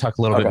 I want to talk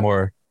a little bit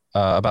more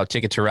about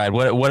Ticket to Ride.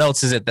 What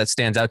else is it that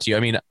stands out to you? I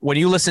mean, when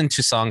you listen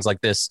to songs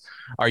like this,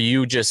 are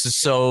you just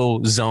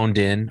so zoned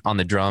in on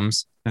the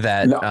drums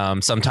that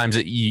sometimes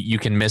you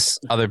can miss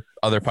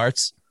other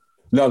parts?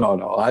 No.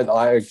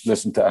 I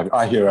listen to.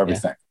 I hear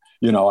everything.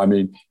 Yeah. I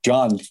mean,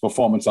 John's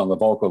performance on the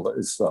vocal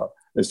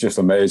is just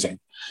amazing.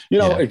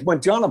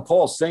 When John and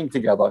Paul sing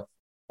together,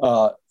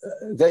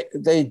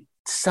 they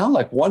sound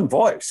like one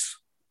voice.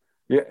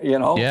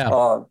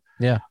 Yeah.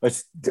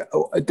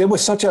 There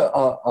was such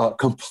a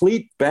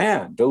complete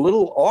band, a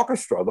little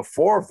orchestra, the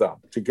four of them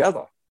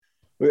together.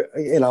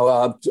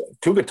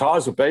 Two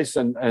guitars, a bass,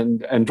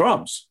 and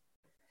drums,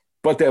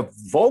 but their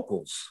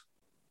vocals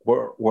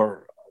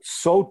were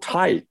so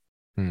tight.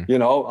 I don't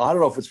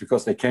know if it's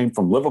because they came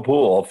from Liverpool,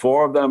 all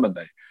four of them, and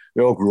they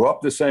all grew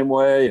up the same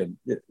way, and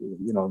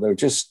they're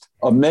just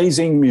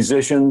amazing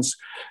musicians.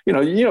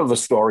 The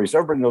stories.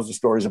 Everybody knows the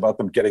stories about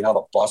them getting out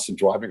of a bus and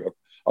driving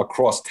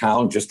across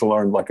town just to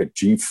learn like a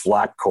G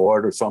flat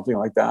chord or something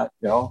like that.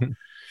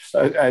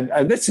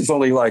 And this is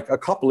only like a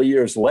couple of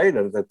years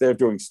later that they're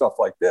doing stuff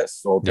like this.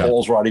 So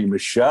Paul's writing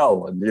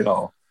Michelle, and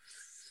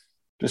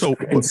So,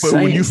 but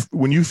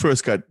when you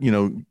first got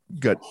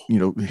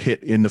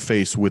hit in the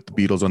face with the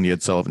Beatles on the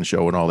Ed Sullivan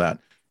Show and all that,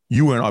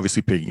 you weren't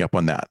obviously picking up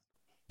on that,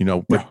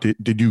 But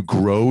did you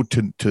grow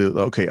to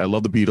okay? I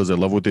love the Beatles. I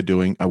love what they're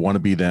doing. I want to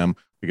be them.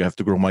 I have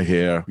to grow my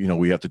hair.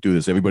 We have to do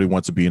this. Everybody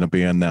wants to be in a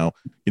band now.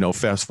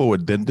 Fast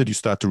forward. Then did you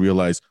start to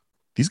realize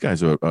these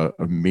guys are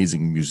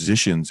amazing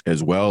musicians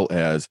as well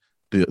as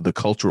the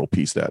cultural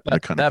piece that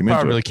kind of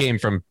probably came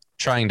from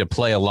trying to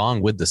play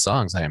along with the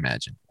songs, I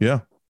imagine.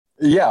 Yeah.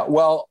 Yeah.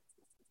 Well.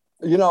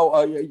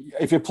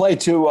 If you play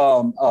to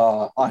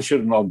I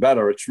Should Have Known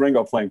Better, it's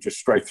Ringo playing just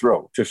straight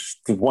through,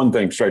 just one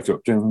thing straight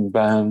through.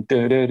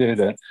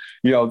 I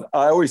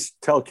always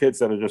tell kids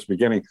that are just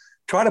beginning,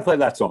 try to play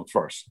that song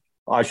first.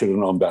 I Should Have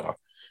Known Better,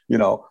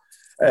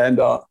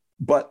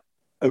 but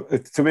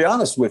to be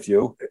honest with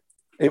you,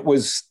 it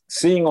was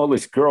seeing all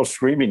these girls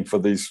screaming for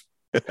these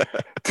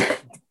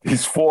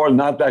these four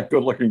not that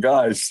good looking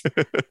guys,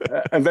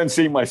 and then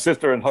seeing my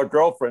sister and her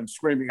girlfriend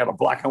screaming at a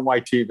black and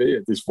white TV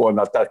at these four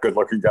not that good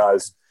looking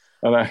guys,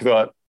 and I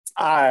thought,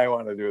 I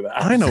want to do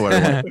that. I know what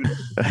I want.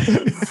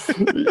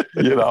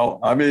 You know,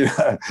 I mean,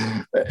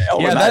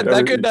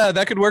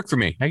 that could work for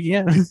me.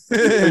 Yeah.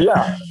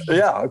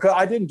 yeah.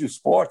 I didn't do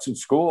sports in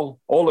school.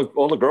 All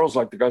the girls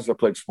like the guys that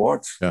played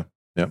sports. Yeah.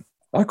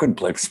 I couldn't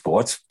play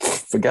sports.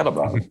 Forget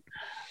about it.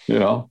 You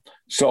know,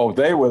 so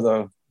they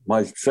were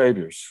my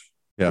saviors.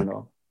 Yeah. You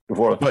know,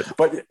 before, but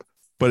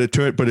it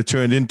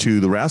turned into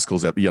the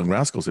Rascals, Young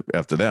Rascals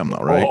after them, though,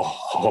 right?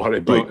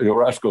 The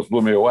Rascals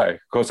blew me away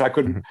because I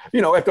couldn't.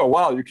 You know, after a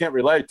while, you can't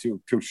relate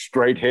to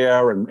straight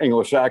hair and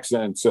English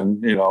accents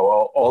and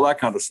all that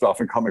kind of stuff.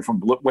 And coming from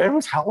where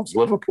was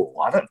Liverpool?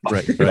 I don't know.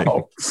 Right.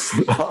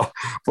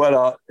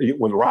 But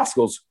with the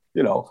Rascals,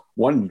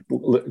 one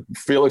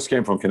Felix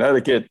came from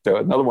Connecticut,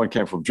 another one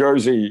came from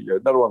Jersey,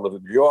 another one lived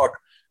in New York.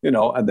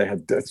 And they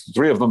had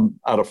three of them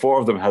out of four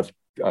of them had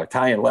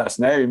Italian last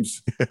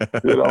names,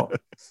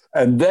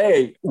 and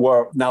they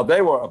were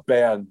a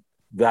band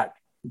that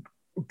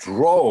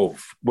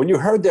drove. When you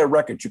heard their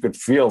records, you could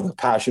feel the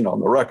passion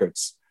on the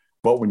records,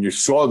 but when you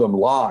saw them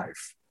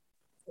live,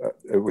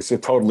 it was a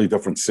totally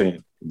different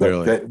scene.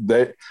 Really?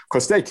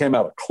 Because they came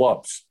out of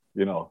clubs,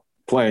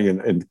 playing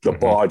in the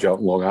Barge out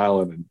in Long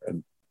Island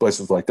and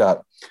places like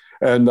that.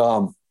 And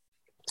a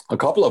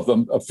couple of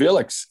them,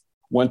 Felix,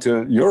 went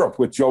to Europe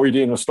with Joey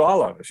D and the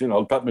Starlighters,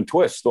 the Peppermint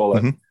Twist, all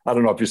that. Mm-hmm. I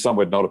don't know if your son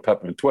would know the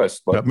Peppermint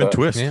Twist. But, Peppermint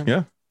Twist,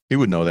 yeah. He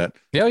would know that.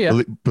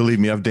 Yeah. Believe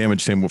me, I've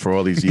damaged him for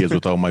all these years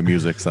with all my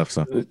music stuff.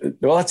 So.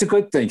 Well, that's a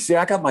good thing. See, I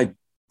have a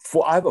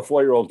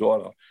 4-year-old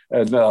daughter,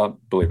 and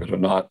believe it or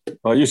not,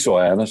 well, you saw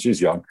Anna, she's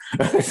young.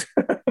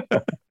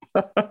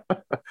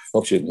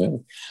 Hope she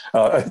didn't.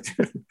 But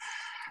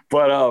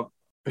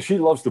she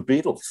loves the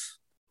Beatles.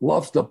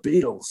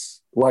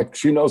 Like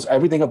she knows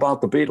everything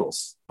about the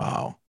Beatles.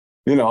 Wow.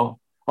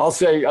 I'll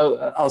say,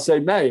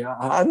 May.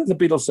 How did the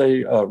Beatles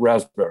say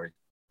raspberry?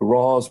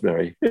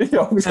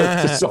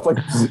 Stuff like,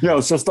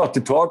 so start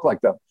to talk like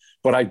that.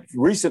 But I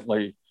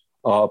recently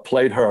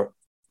played her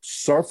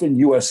 "Surfing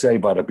USA"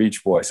 by the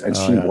Beach Boys, and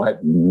she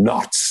went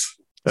nuts.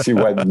 She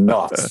went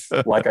nuts,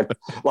 like a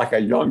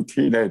young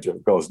teenager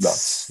goes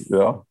nuts.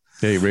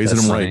 Hey, raising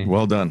them right.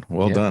 Well done.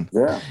 Well done.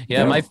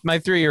 Yeah. My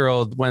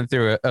 3-year-old went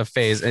through a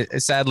phase.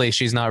 Sadly,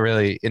 she's not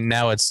really, and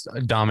now it's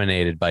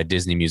dominated by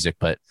Disney music,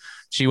 but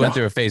she went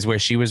through a phase where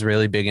she was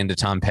really big into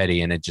Tom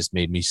Petty, and it just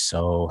made me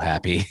so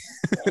happy.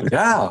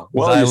 Yeah.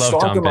 Well, I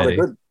love Tom Petty.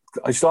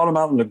 I started him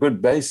out in a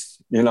good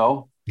bass,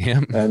 Yeah.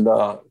 And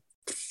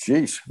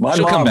geez,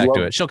 she'll come back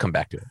to it. She'll come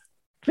back to it.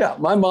 Yeah,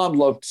 my mom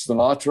loved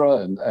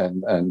Sinatra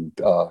and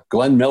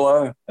Glenn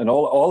Miller and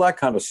all that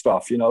kind of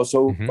stuff,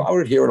 So I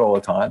would hear it all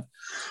the time.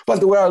 But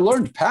the way I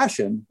learned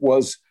passion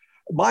was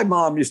my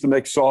mom used to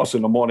make sauce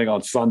in the morning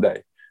on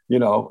Sunday.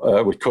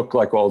 We'd cook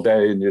like all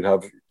day, and you'd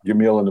have your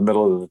meal in the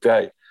middle of the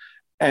day.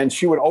 And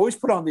she would always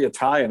put on the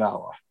Italian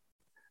hour.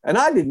 And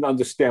I didn't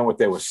understand what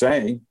they were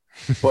saying,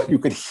 but you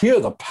could hear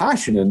the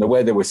passion in the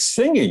way they were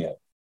singing it.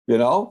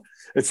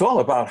 It's all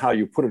about how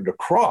you put it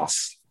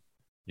across.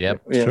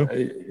 Yep.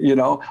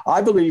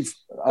 I believe,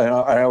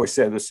 I always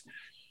say this,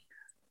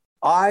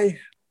 I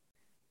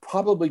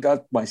probably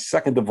got my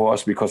second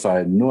divorce because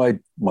I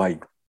annoyed my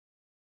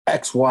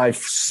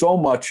ex-wife so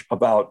much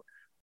about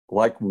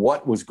like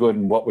what was good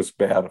and what was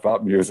bad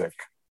about music.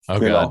 Oh,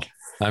 God.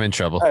 I'm in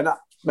trouble.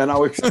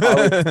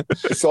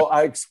 So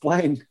I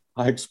explained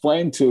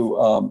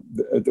to,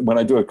 when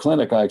I do a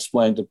clinic, I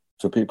explain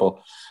to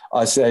people,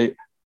 I say,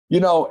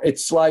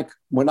 it's like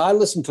when I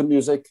listen to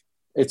music,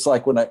 it's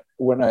like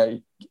when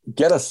I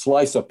get a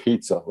slice of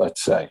pizza,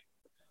 let's say,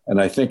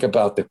 and I think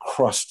about the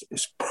crust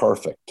is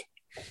perfect.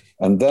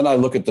 And then I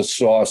look at the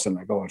sauce and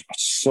I go,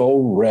 it's so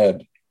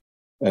red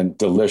and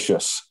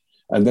delicious.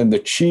 And then the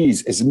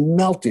cheese is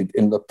melted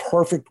in the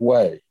perfect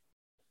way.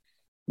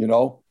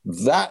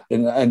 That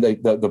and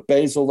the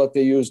basil that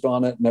they used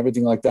on it and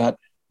everything like that.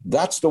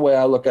 That's the way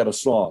I look at a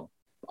song.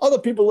 Other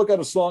people look at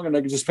a song and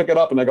they can just pick it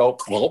up and they go,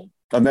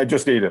 and they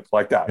just eat it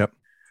like that. Yep.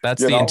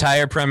 That's the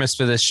entire premise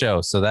for this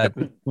show. So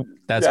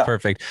that's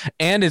perfect.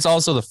 And it's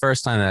also the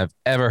first time that I've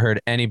ever heard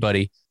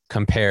anybody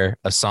compare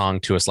a song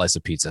to a slice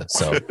of pizza.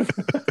 So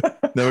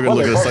never gonna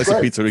look at a slice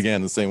of pizza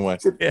again the same way.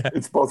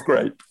 It's both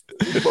great.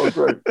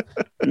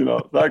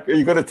 Like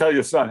you're gonna tell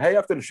your son, hey,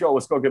 after the show,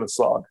 let's go get a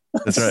song.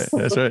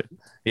 That's right.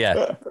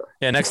 Yeah.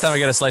 Next time I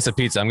get a slice of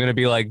pizza, I'm gonna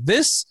be like,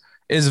 this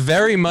is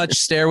very much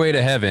Stairway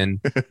to Heaven,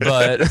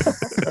 but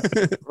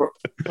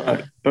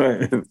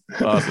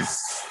awesome.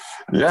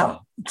 Yeah.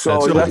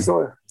 So that's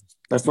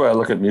the way I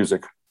look at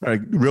music. All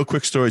right, real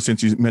quick story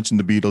since you mentioned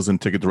the Beatles and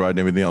Ticket to Ride and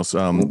everything else.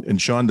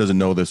 And Sean doesn't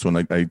know this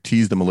one. I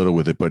teased him a little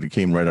with it, but it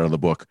came right out of the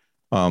book.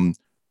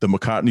 The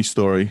McCartney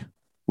story,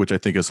 which I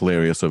think is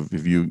hilarious of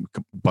you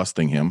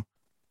busting him,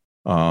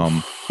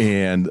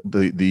 and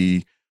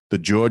the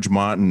George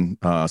Martin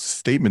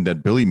statement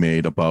that Billy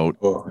made about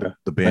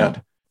the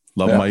band.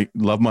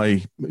 love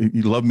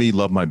me,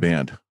 love my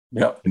band.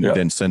 Yeah. And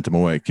then sent him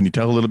away. Can you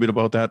tell a little bit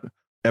about that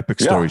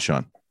epic story,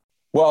 Sean?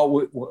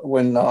 Well,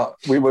 when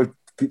we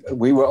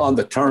were on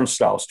the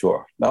Turnstiles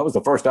tour, that was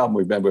the first album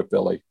we made with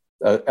Billy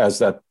as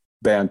that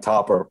band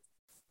Topper.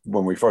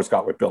 When we first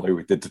got with Billy,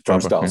 we did the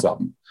Turnstiles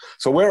album.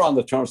 So we're on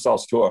the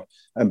Turnstiles tour,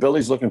 and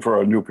Billy's looking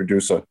for a new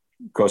producer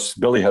because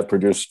Billy had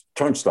produced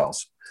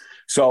Turnstiles.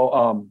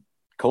 So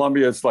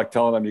Columbia's like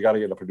telling him, you got to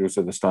get a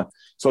producer this time.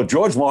 So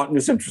George Martin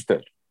is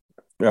interested.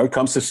 He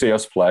comes to see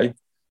us play.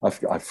 I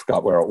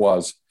forgot where it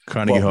was.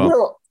 Carnegie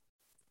Hall.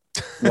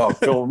 No,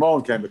 Phil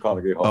Ramone came to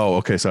Carnegie Hall. Oh,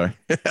 okay, sorry.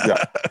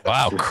 Yeah.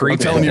 Wow, creepy. I'm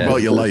telling you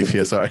about your life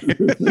here. Sorry.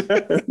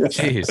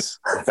 Jeez.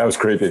 That was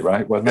creepy,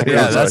 right? Wasn't it?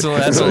 Yeah, that's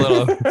a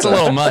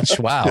little much.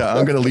 Wow. Yeah,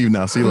 I'm gonna leave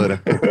now. See you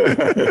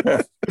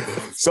later.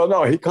 So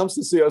no, he comes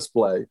to see us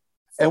play,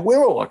 and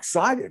we're all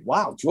excited.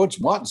 Wow,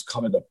 George Martin's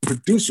coming, the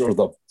producer of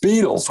the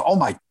Beatles. Oh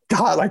my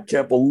God, I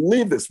can't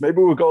believe this.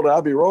 Maybe we'll go to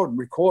Abbey Road and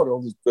record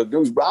all the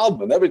new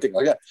album and everything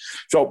like that.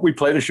 So we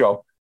played a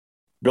show.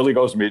 Billy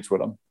goes and meets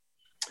with him.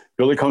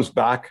 Billy comes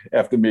back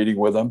after meeting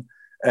with him.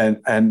 And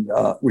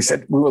we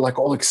were like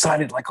all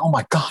excited, like, oh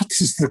my God, this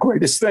is the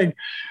greatest thing.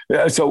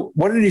 Yeah, so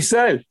what did he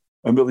say?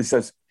 And Billy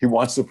says, he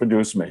wants to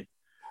produce me.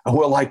 And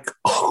we're like,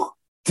 oh,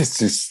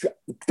 this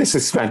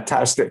is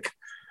fantastic.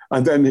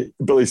 And then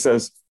Billy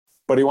says,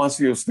 but he wants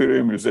to use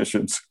studio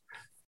musicians.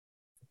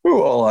 We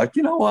were all like,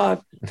 you know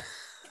what?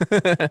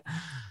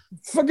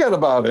 Forget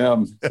about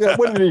him. Yeah,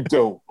 what did he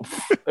do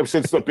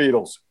since the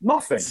Beatles?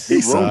 Nothing. He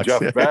ruined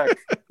Jeff Beck.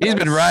 He's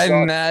been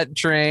riding that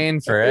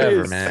train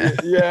forever, man.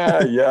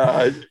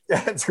 Yeah.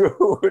 That's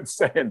what we're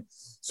saying.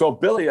 So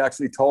Billy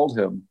actually told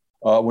him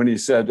when he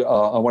said,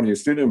 I want to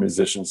use studio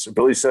musicians,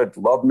 Billy said,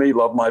 love me,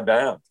 love my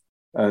band,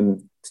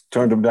 and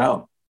turned him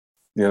down.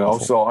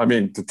 So, I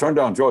mean, to turn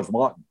down George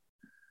Martin,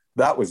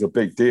 that was a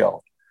big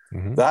deal.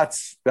 Mm-hmm.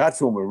 That's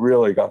when we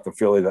really got the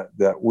feeling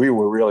that we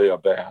were really a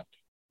band.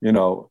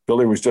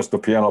 Billy was just a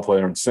piano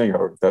player and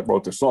singer that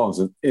wrote the songs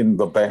in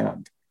the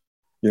band,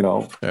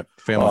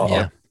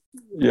 family.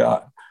 Yeah.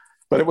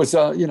 But it was,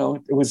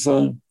 it was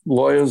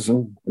lawyers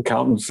and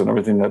accountants and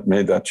everything that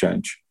made that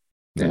change,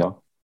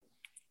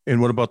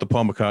 And what about the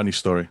Paul McCartney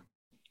story?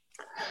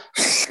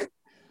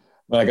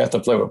 I got to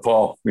play with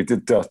Paul. We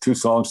did 2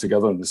 songs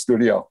together in the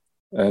studio,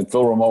 and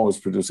Phil Ramone was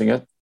producing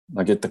it.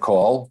 I get the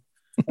call.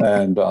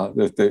 And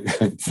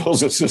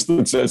Phil's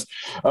assistant says,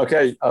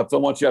 okay,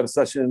 Phil wants you at a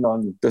session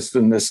on this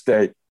and this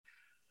date.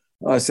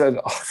 I said,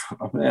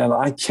 oh, man,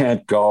 I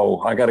can't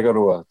go. I got to go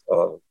to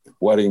a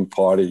wedding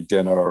party,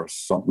 dinner or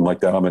something like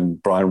that. I'm in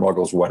Brian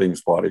Ruggles'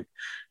 weddings party.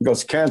 He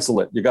goes,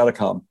 cancel it. You got to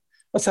come.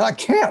 I said, I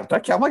can't.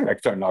 I'm not going to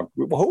turn down.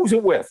 Who's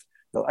it with?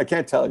 I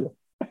can't tell you.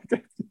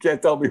 You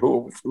can't tell me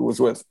who it was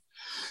with.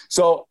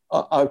 So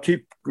I'll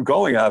keep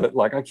going at it.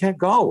 Like, I can't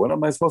go. What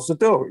am I supposed to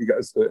do? You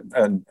guys,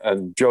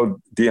 and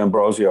Joe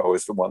D'Ambrosio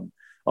is the one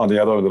on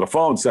the other end of the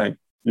phone saying,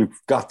 you've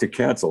got to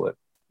cancel it.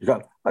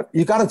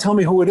 You got to tell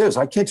me who it is.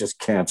 I can't just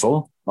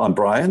cancel on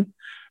Brian.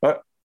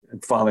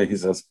 And finally he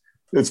says,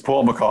 it's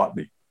Paul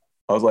McCartney.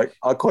 I was like,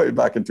 I'll call you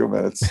back in 2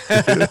 minutes.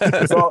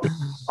 So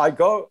I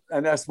go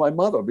and ask my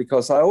mother,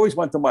 because I always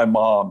went to my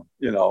mom,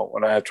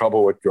 when I had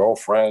trouble with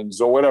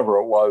girlfriends or whatever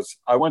it was.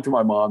 I went to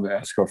my mom to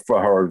ask her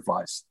for her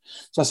advice.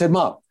 So I said,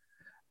 Mom,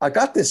 I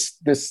got this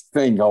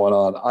thing going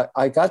on.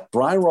 I got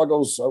Brian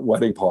Ruggles'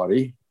 wedding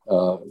party,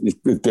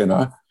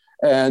 dinner,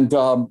 and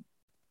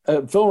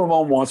Phil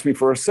Ramone wants me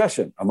for a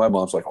session. And my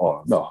mom's like,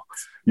 oh, no,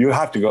 you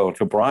have to go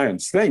to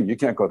Brian's thing. You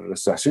can't go to the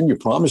session. You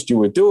promised you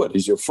would do it.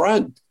 He's your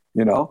friend,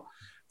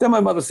 Then my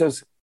mother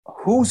says,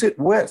 who's it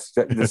with,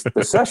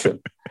 the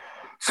session?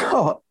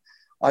 So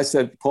I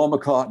said, Paul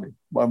McCartney.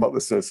 My mother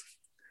says,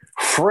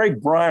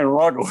 frig Brian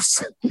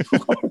Ruggles.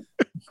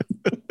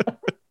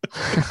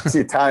 It's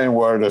the Italian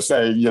word to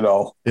say,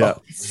 Yeah.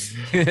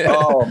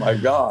 Oh, my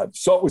God.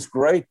 So it was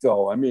great,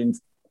 though. I mean,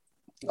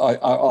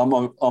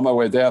 on my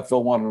way there,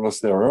 Phil wanted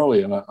us there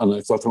early. And I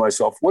thought to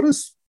myself, what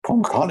does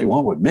Paul McCartney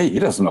want with me? He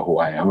doesn't know who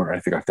I am or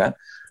anything like that.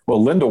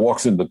 Well, Linda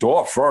walks in the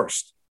door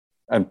first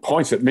and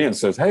points at me and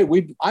says, hey,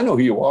 I know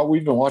who you are.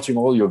 We've been watching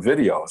all your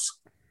videos.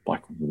 I'm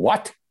like,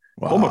 what?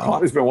 Wow. Paul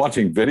McCartney's been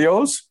watching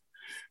videos?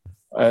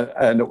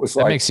 And it was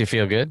that makes you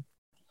feel good.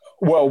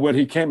 Well, when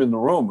he came in the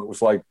room, it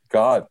was like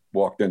God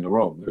walked in the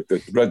room.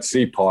 The Red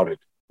Sea parted.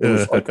 It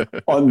was like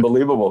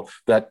unbelievable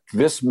that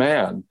this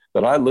man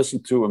that I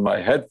listened to in my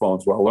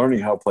headphones while learning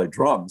how to play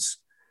drums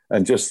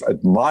and just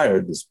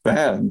admired this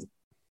band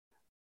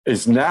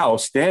is now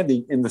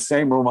standing in the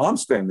same room I'm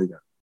standing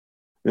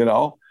in.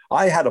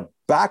 I had to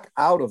back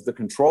out of the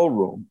control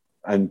room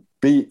and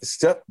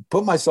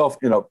put myself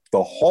in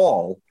the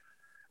hall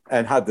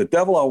and had the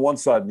devil on one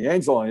side and the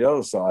angel on the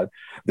other side.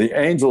 The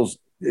angel's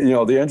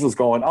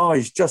going, oh,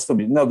 he's just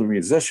another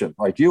musician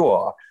like you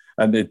are.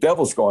 And the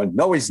devil's going,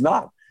 no, he's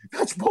not.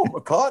 That's Paul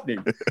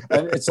McCartney.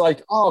 And it's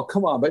like, oh,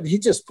 come on. But he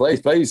just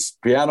plays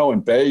piano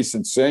and bass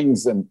and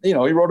sings. And, he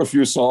wrote a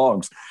few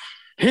songs.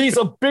 He's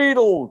a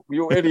Beatle,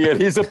 you idiot.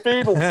 He's a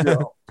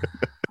Beatle.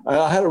 And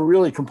I had to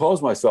really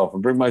compose myself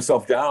and bring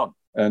myself down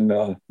and,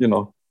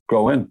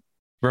 go in.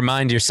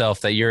 remind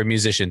yourself that you're a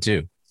musician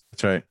too.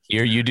 That's right.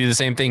 You do the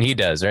same thing he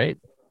does, right?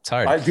 It's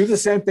hard. I do the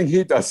same thing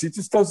he does. He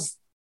just does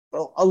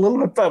a little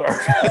bit better.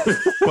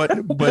 but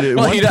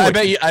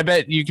I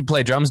bet you can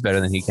play drums better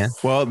than he can.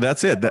 Well,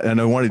 that's it. And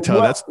I wanted to tell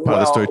that's part of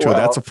the story too.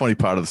 That's a funny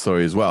part of the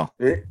story as well.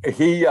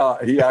 He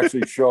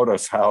actually showed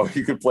us how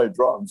he could play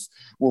drums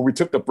when we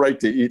took the break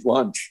to eat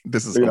lunch.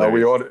 This is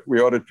we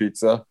ordered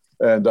pizza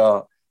and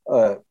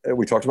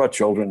we talked about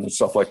children and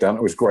stuff like that. And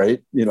it was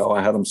great.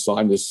 I had him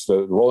sign this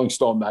Rolling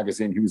Stone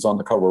magazine. He was on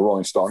the cover of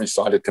Rolling Stone. He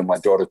signed it to my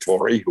daughter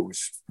Tori, who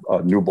was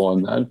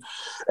newborn then,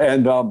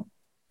 and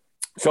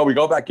so we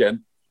go back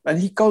in. And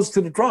he goes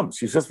to the drums.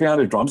 He sits behind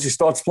the drums. He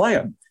starts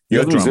playing.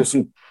 The other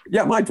musician,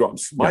 my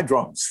drums,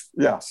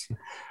 yes.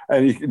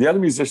 And the other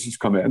musicians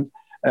come in,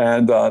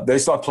 and they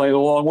start playing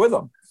along with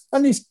him.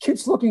 And he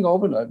keeps looking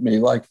over at me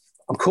like,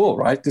 I'm cool,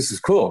 right? This is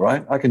cool,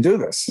 right? I can do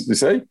this, you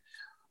see?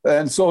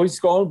 And so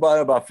he's going by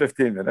about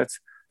 15 minutes.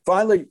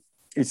 Finally,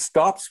 he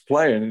stops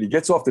playing, and he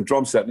gets off the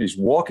drum set, and he's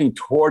walking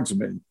towards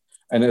me.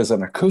 And there's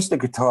an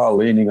acoustic guitar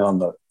leaning on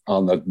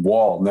the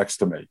wall next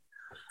to me.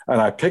 And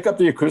I pick up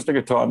the acoustic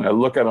guitar and I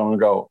look at him and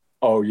go,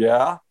 oh,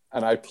 yeah?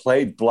 And I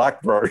played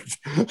Blackbird.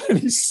 And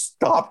he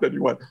stopped and he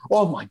went,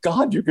 oh, my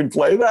God, you can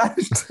play that?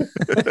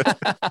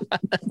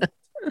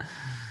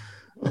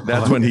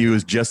 That's when he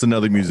was just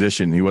another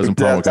musician. He wasn't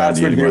Paul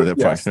McCartney anymore at that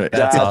point. Yes,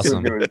 that's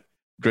awesome.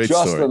 Great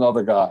just story.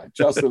 Another guy.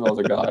 Just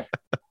another guy.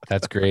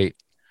 That's great.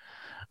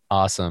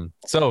 Awesome.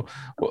 So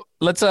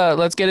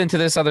let's get into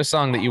this other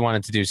song that you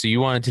wanted to do. So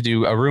you wanted to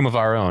do A Room of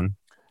Our Own.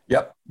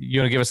 Yep. You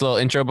want to give us a little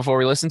intro before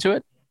we listen to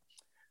it?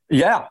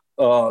 Yeah.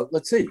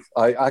 Let's see.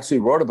 I actually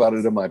wrote about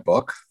it in my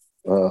book,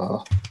 A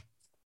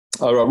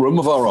Room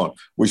of Our Own.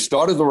 We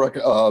started the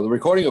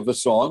recording of the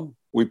song.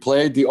 We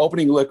played the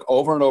opening lick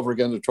over and over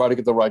again to try to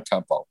get the right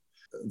tempo.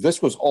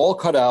 This was all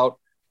cut out,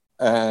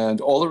 and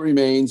all that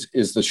remains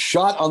is the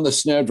shot on the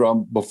snare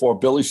drum before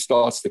Billy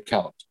starts to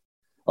count.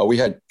 We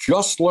had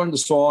just learned the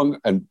song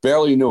and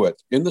barely knew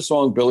it. In the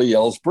song, Billy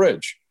yells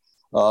bridge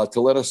to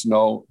let us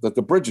know that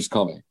the bridge is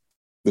coming.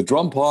 The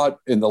drum part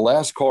in the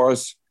last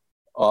chorus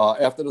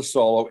after the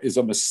solo is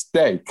a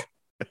mistake.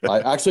 I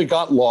actually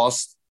got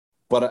lost,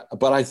 but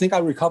I think I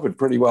recovered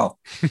pretty well.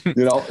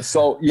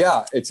 So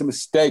yeah, it's a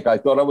mistake. I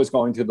thought I was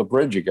going to the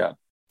bridge again.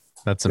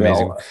 That's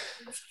amazing.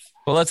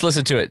 Well, let's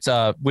listen to it.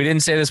 We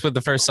didn't say this with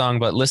the first song,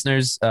 but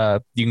listeners,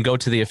 you can go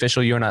to the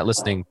official You're Not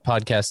Listening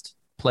podcast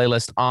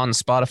playlist on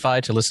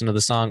Spotify to listen to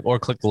the song, or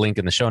click the link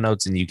in the show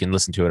notes and you can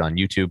listen to it on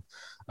YouTube.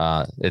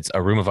 It's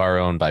A Room of Our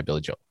Own by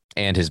Billy Joel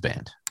and his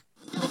band.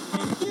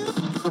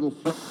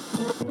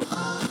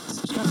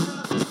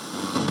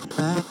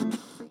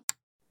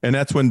 And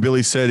that's when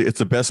Billy said, it's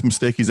the best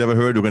mistake he's ever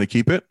heard. We're going to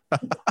keep it.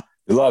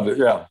 He loved it.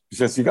 Yeah. He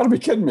says, you got to be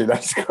kidding me.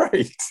 That's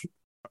great.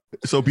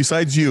 So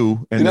besides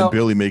you and then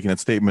Billy making that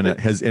statement,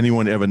 has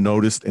anyone ever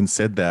noticed and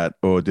said that,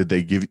 or did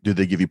they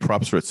give you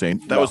props for it,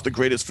 saying that was the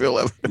greatest fill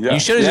ever? Yeah. You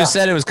should have just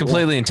said it was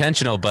completely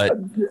intentional, but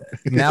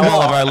now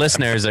all of our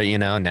listeners are,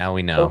 now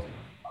we know.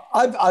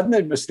 I've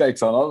made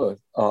mistakes on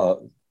other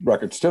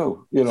records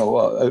too.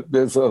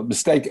 There's a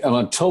mistake, and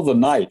until the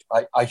night,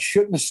 I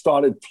shouldn't have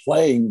started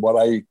playing what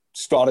I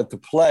started to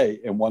play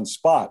in one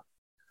spot,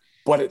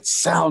 but it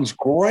sounds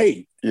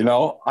great.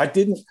 I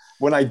didn't,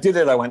 when I did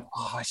it, I went,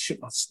 oh, I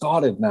shouldn't have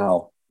started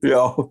now,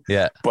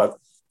 Yeah. But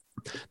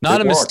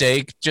not a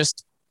mistake,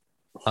 just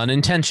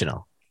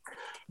unintentional.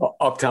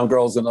 Uptown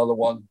Girl's another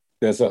one.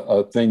 There's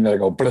a thing that I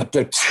go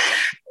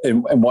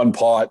in one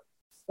part.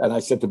 And I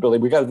said to Billy,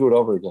 we got to do it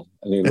over again.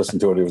 And he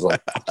listened to it. He was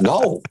like,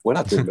 no, we're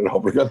not doing it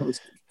over again.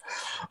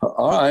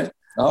 All right.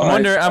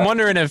 I'm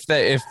wondering if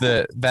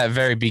that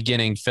very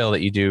beginning fill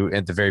that you do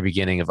at the very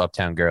beginning of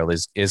Uptown Girl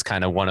is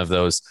kind of one of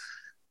those,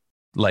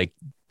 like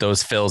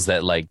those fills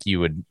that like you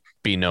would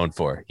be known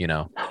for,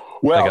 Well,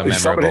 like a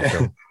memorable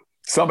fill.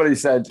 Somebody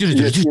said,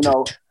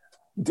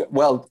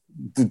 well,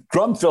 the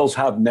drum fills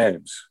have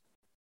names,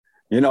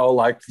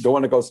 like the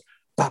one that goes,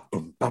 bop,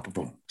 boom, bop,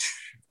 boom.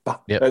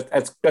 Yep.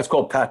 That's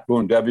called Pat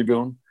Boone, Debbie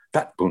Boone.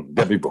 Pat Boone,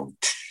 Debbie Boone.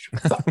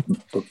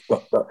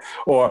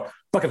 Or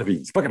bucket of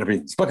beans, bucket of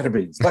beans, bucket of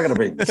beans, bucket of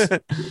beans.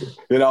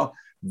 The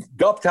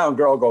Uptown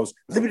Girl goes,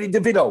 Liberty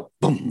Devitto.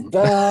 Boom,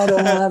 da,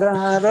 da,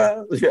 da,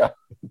 da. Yeah.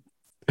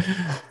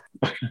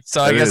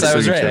 So I guess I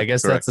was right. I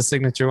guess that's the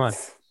signature one.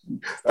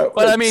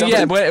 But I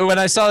mean, when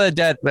I saw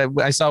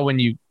I saw when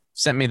you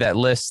sent me that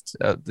list,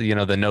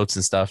 the notes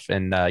and stuff,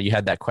 and you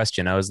had that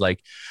question, I was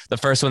like, the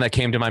first one that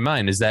came to my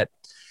mind is that,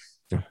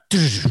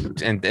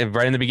 and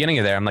right in the beginning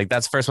of there, I'm like,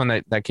 that's the first one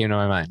that came to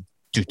my mind.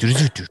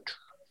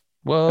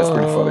 Whoa, that's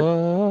pretty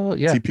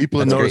funny. Yeah, see, people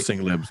are noticing,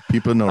 great. Libs.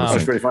 People are noticing.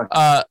 That's pretty fun.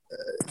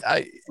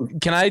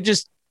 Can I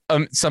just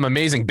some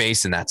amazing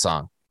bass in that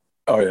song?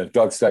 Oh yeah,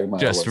 Doug Stegmeyer.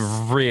 Just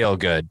real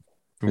good,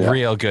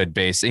 real good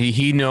bass.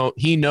 He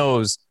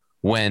knows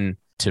when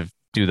to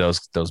do those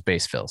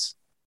bass fills.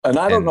 And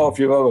I don't know if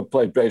you've ever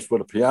played bass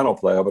with a piano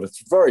player, but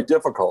it's very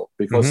difficult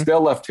because their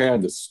left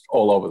hand is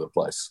all over the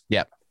place.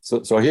 Yeah.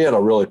 So he had to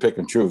really pick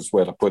and choose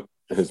where to put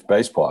his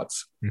bass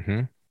parts.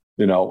 Mm-hmm.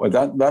 You know,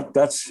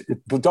 that's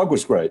but Doug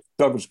was great.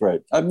 Doug was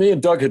great. Me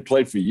and Doug had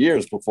played for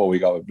years before we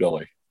got with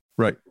Billy.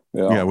 Right.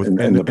 You know, Yeah. With,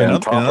 in the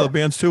band and other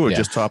bands too, or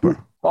just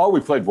Topper? Oh,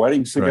 we played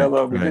weddings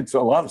together. Right, We did a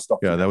lot of stuff.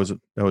 Yeah, together.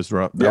 that was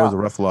rough. That was a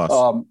rough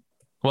loss.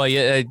 Well,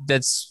 yeah,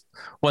 that's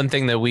one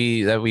thing that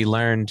we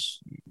learned,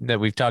 that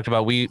we've talked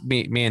about. Me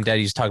and Dad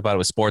used to talk about it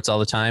with sports all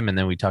the time, and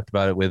then we talked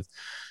about it with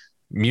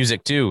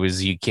music too.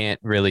 Is you can't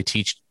really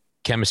teach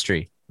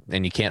chemistry,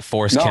 and you can't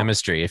force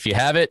chemistry. If you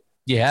have it,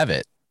 you have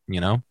it.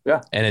 You know.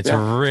 Yeah. And it's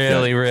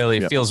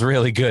really feels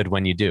really good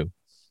when you do.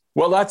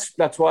 Well,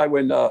 that's why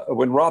when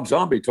Rob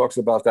Zombie talks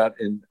about that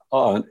in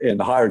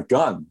Hired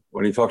Gun,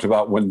 when he talks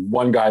about when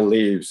one guy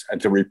leaves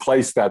and to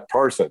replace that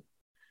person,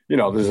 you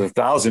know, there's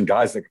 1,000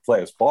 guys that can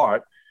play his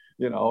part,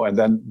 you know, and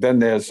then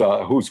there's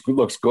who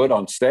looks good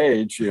on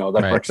stage, you know,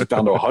 that breaks it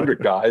down to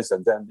 100 guys,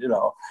 and then, you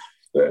know,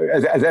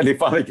 and then he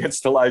finally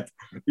gets to, like,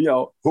 you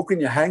know, who can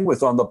you hang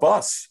with on the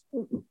bus?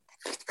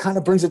 Kind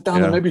of brings it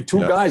down to maybe 2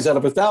 guys out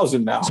of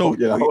 1,000 now. So,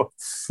 you know,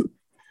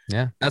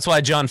 that's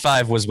why John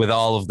 5 was with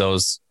all of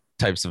those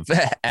types of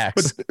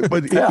acts.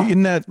 But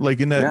in that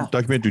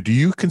documentary, do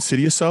you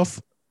consider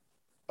yourself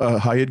a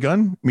hired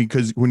gun? I mean,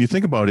 because when you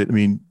think about it, I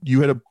mean,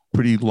 you had a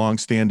pretty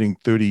long-standing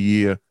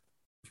 30-year,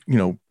 you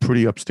know,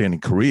 pretty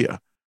upstanding career,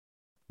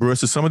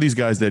 versus some of these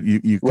guys that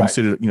you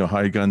consider, you know,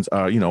 hired guns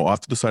are, you know, off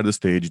to the side of the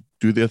stage,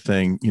 do their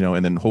thing, you know,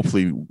 and then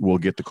hopefully we'll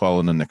get the call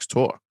on the next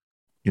tour,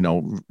 you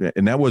know.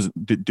 And that was,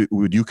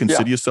 would you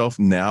consider yourself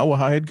now a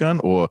hired gun,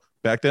 or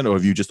back then, or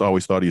have you just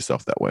always thought of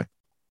yourself that way?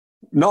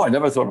 No, I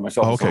never thought of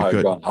myself as a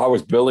hired gun. I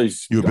was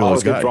Billy's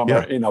guy.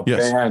 Drummer in a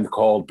band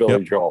called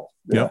Billy Joel.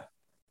 Yeah.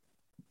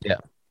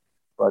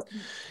 But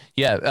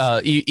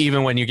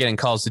even when you're getting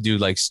calls to do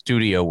like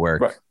studio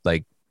work,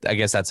 like, I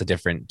guess that's a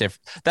different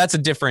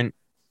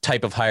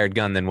type of hired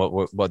gun than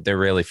what they're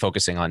really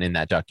focusing on in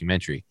that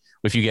documentary.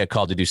 If you get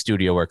called to do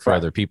studio work for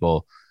other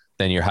people,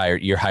 then you're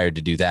hired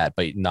to do that,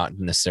 but not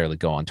necessarily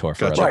go on tour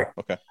for other.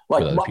 Okay.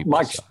 Like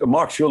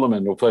Mark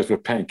Schuleman, who plays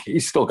with Pink,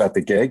 he's still got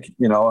the gig.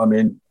 You know, I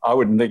mean, I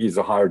wouldn't think he's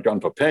a hired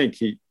gun for Pink.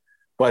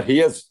 But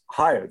he is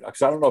hired,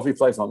 because I don't know if he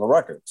plays on the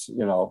records.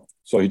 You know,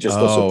 so he just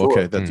does support.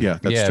 Okay, that's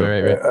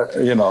true.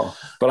 Right. You know,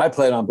 but I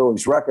played on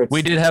Billy's records.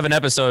 We did have an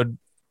episode.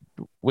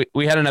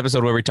 We had an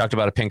episode where we talked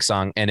about a Pink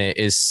song, and it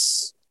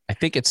is, I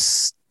think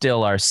it's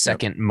still our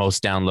second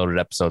most downloaded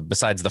episode,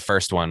 besides the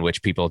first one,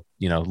 which people,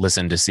 you know,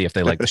 listen to see if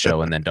they like the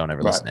show and then don't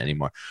ever listen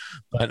anymore.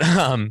 But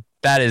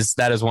that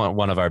is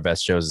one of our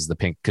best shows, is the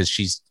Pink,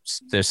 because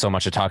there's so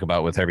much to talk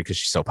about with her because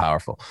she's so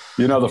powerful.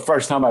 You know, the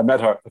first time I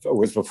met her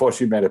was before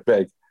she made it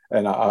big,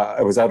 and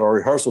I was at a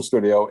rehearsal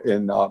studio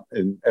in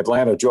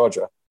Atlanta,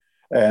 Georgia,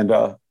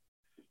 and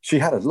she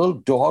had a little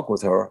dog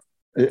with her.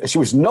 She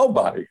was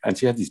nobody, and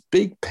she had these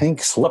big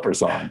pink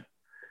slippers on.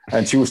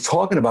 And she was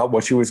talking about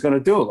what she was going to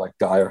do, like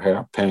dye her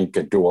hair pink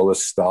and do all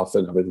this stuff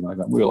and everything like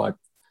that. We were like,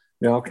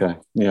 okay.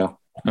 All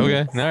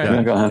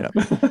right.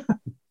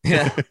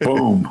 Yeah.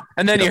 Boom.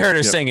 And then you heard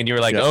her sing, and you were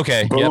like,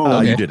 okay. Boom.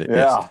 Okay. You did it.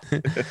 Yeah.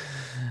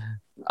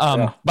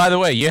 By the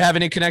way, you have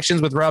any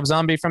connections with Rob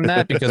Zombie from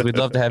that? Because we'd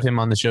love to have him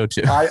on the show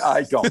too.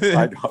 I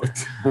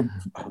don't.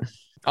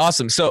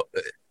 Awesome. So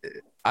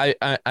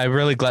I'm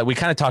really glad we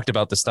kind of talked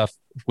about the stuff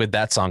with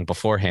that song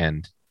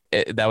beforehand.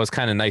 That was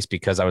kind of nice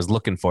because I was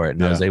looking for it,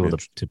 and I was able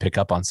to pick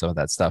up on some of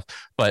that stuff.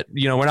 But,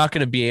 you know, we're not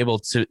going to be able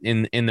to,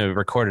 in the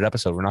recorded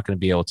episode, we're not going to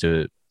be able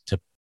to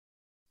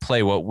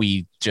play what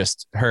we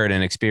just heard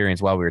and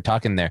experienced while we were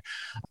talking there.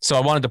 So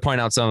I wanted to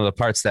point out some of the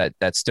parts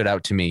that stood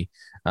out to me.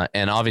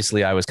 And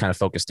obviously I was kind of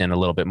focused in a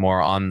little bit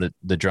more on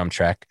the drum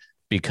track,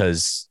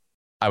 because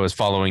I was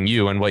following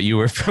you and what you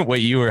were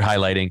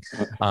highlighting.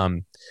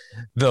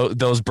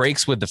 Those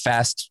breaks with the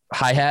fast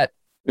hi-hat.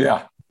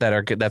 Yeah.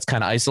 That's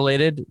kind of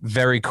isolated.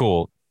 Very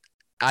cool.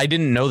 I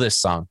didn't know this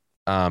song.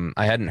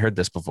 I hadn't heard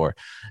this before,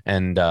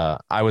 and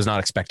I was not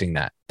expecting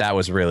that. That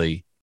was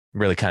really,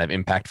 really kind of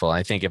impactful.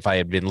 I think if I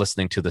had been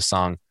listening to the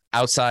song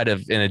outside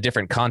of, in a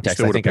different context,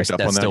 I think that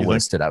still would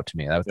have stood out to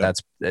me.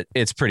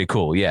 It's pretty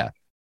cool. Yeah.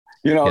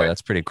 You know,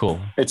 that's pretty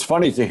cool. It's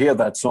funny to hear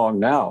that song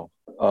now,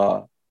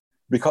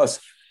 because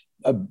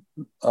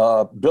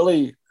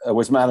Billy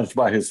was managed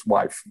by his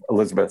wife,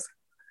 Elizabeth.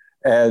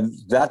 And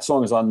that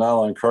song is on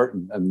Nylon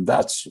Curtain, and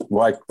that's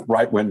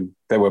right when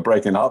they were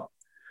breaking up.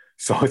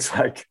 So it's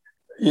like,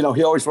 you know,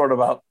 he always wrote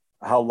about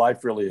how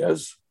life really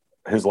is,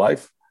 his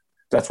life.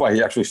 That's why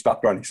he actually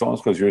stopped writing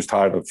songs, because he was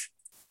tired of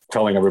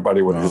telling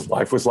everybody what his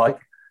life was like.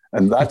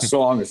 And that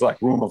song is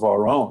like Room of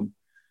Our Own.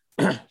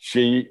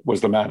 She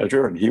was the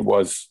manager and he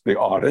was the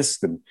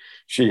artist, and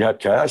she had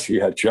cash, he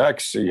had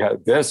checks, he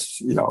had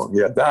this, you know, he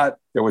had that.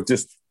 They were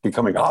just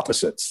becoming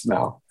opposites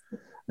now,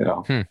 you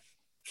know.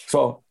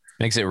 So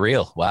makes it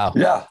real. Wow.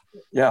 Yeah.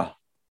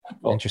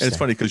 Well, interesting. And it's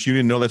funny because you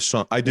didn't know that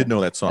song. I did know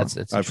that song.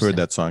 I've heard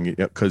that song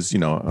because, you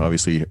know,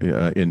 obviously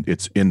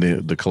it's in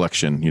the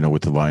collection, you know,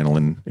 with the vinyl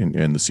and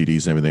the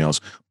CDs and everything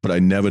else. But I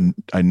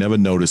never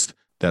noticed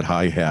that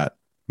hi-hat.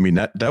 I mean,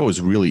 that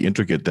was really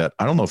intricate. That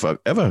I don't know if I've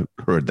ever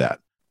heard that.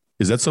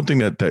 Is that something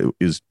that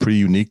is pretty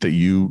unique that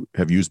you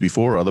have used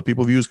before, or other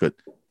people have used? But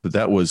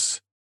that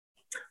was.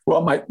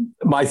 Well,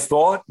 my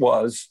thought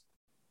was,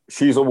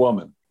 she's a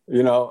woman.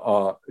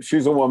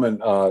 She's a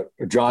woman.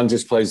 John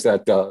just plays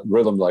that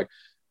rhythm like,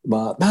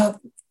 and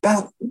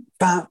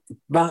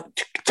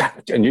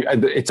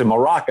it's a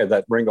maraca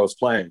that Ringo's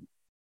playing.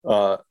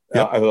 An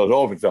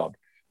overdub.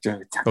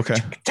 Okay.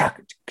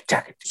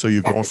 So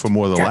you're going for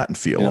more of the Latin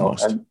feel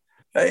almost. And,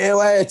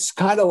 anyway, it's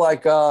kind of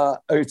like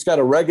it's got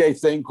a reggae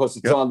thing because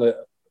it's on the,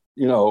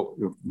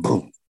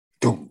 boom,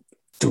 doom,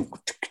 doom,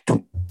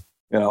 doom.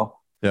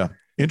 Yeah,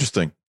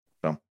 interesting.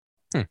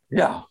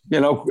 Yeah,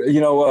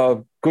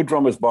 good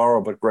drummers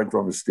borrow, but great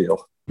drummers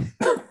steal.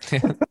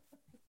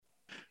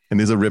 And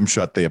there's a rim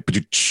shot there.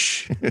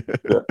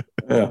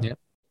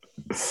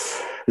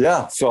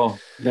 Yeah. So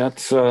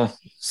that's.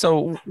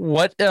 So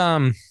what?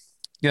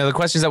 The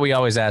questions that we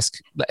always ask,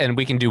 and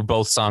we can do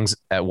both songs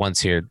at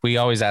once here. We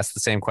always ask the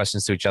same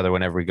questions to each other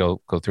whenever we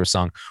go through a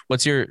song.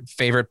 What's your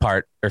favorite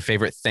part or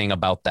favorite thing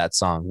about that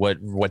song?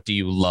 What do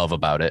you love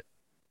about it?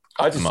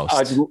 I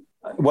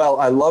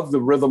love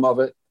the rhythm of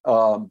it.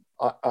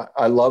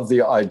 I love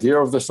the idea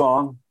of the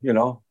song.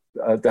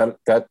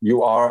 That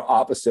you are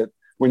opposite.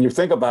 When you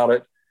think about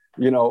it,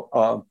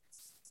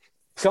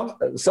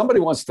 somebody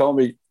once told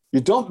me, you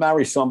don't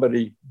marry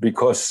somebody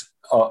because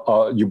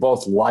you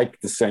both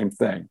like the same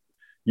thing.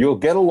 You'll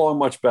get along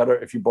much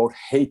better if you both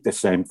hate the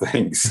same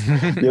things.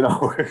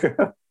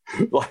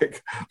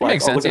 Like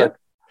makes sense,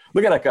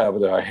 look at that guy over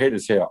there. I hate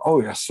his hair.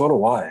 Oh yeah, so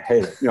do I. I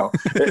hate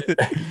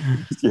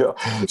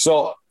it.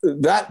 So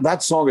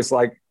that song is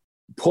like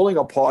pulling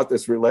apart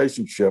this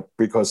relationship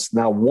because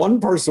now one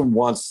person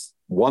wants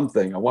one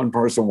thing and one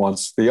person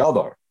wants the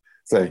other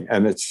thing,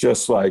 and it's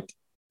just like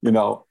we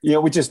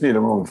just need a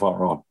room of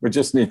our own. We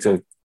just need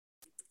to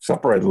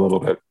separate a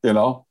little bit,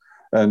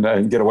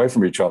 and get away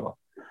from each other.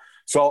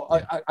 So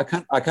I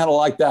kind of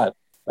like that.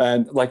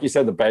 And like you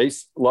said, the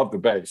bass, love the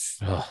bass.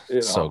 Oh,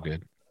 so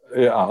good.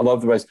 Yeah, I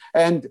love the bass.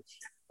 And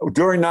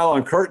during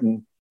Nylon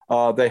Curtain,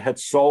 they had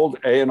sold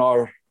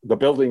A&R, the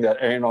building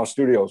that A&R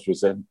Studios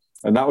was in.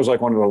 And that was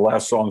like one of the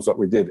last songs that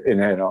we did in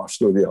A&R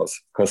Studios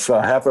because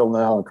half of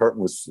Nylon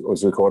Curtain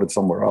was recorded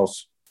somewhere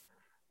else.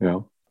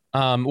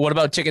 What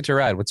about Ticket to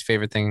Ride? What's your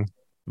favorite thing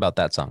about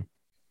that song?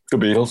 The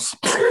Beatles.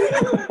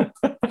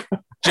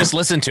 Just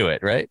listen to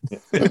it, right?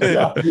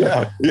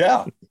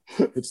 Yeah.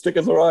 It's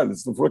Ticket to Ride.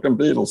 It's the freaking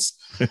Beatles.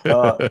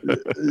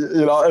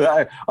 And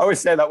I always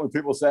say that when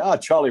people say,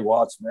 Charlie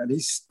Watts, man, he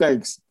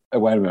stinks.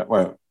 Wait a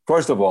minute.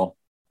 First of all,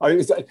 I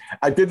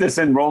did this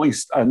in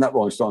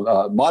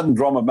Modern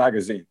Drummer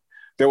magazine.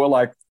 They were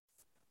like,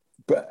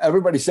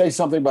 everybody say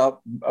something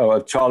about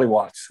Charlie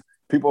Watts.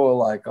 People were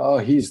like, oh,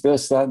 he's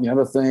this, that, and the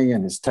other thing,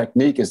 and his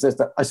technique is this,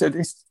 that. I said,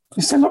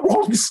 he's in the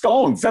Rolling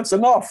Stones. That's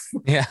enough.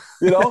 Yeah.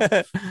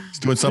 He's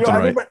doing something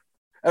right.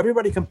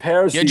 Everybody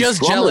compares. You're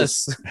just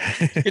jealous.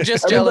 You're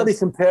just everybody jealous.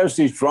 compares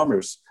these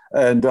drummers.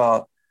 And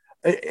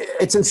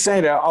it's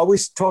insane. I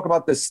always talk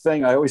about this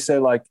thing. I always say,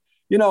 like,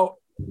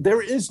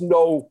 there is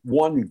no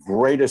one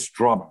greatest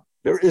drummer.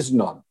 There is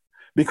none.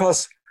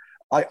 Because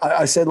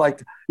I said,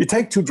 like, you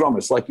take two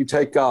drummers, like you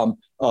take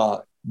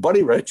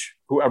Buddy Rich,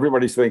 who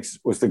everybody thinks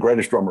was the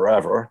greatest drummer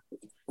ever,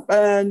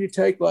 and you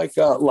take like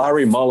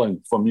Larry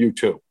Mullen from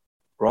U2,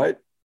 right?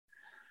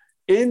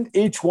 In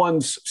each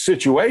one's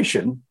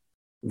situation,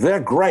 they're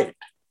great,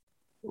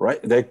 right?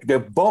 They're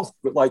both,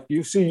 like,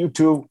 you see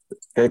U2,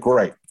 they're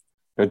great.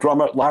 The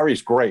drummer,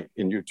 Larry's great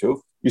in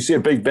U2. You see a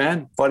big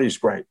band, Buddy's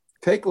great.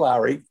 Take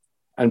Larry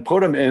and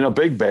put him in a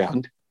big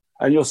band,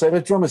 and you'll say,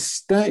 the drummer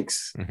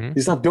stinks. Mm-hmm.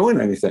 He's not doing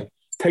anything.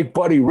 Take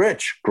Buddy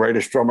Rich,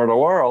 greatest drummer in the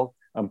world,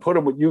 and put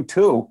him with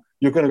U2.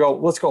 You're going to go,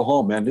 let's go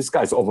home, man. This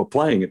guy's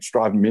overplaying. It's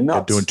driving me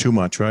nuts. They're doing too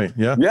much, right?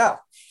 Yeah.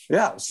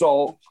 Yeah.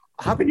 So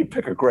how can you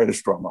pick a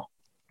greatest drummer?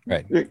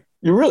 Right.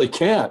 You really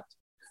can't,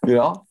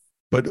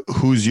 But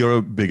who's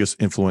your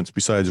biggest influence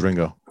besides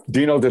Ringo?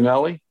 Dino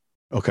Danelli.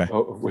 Okay.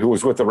 Who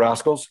was with the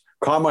Rascals.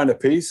 Carmine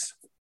Appice.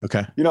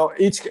 Okay.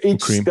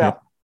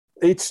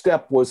 Each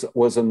step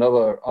was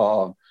another,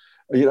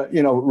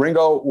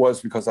 Ringo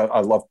was because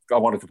I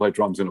wanted to play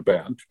drums in a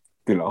band,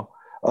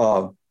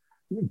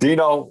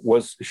 Dino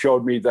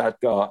showed me that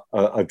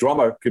a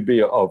drummer could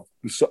be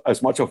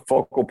as much a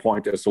focal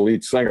point as the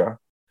lead singer.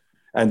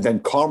 And then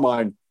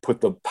Carmine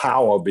put the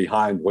power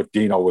behind what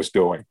Dino was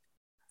doing.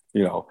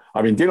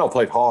 Dino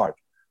played hard,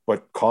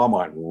 but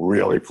Carmine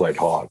really played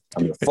hard.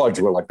 The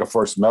Fudge were like the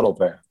first metal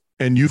band.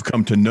 And you've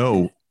come to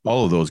know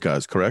all of those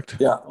guys, correct?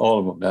 Yeah, all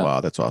of them. Yeah. Wow,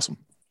 that's awesome.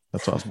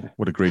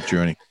 What a great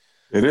journey.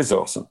 It is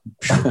awesome.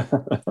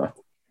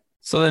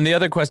 So then the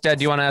other question, Dad,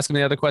 do you want to ask him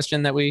the other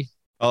question that we...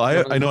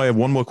 I know I have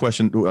one more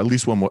question, at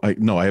least one more. I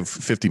have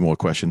 50 more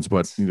questions,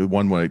 but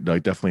one more I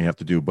definitely have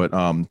to do. But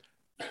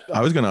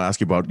I was going to ask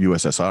you about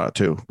USSR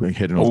too,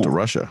 heading over to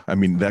Russia.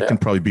 That can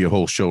probably be a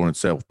whole show in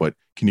itself, but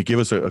can you give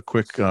us a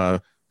quick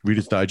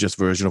Reader's Digest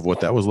version of what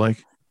that was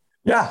like?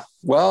 Yeah.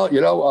 Well,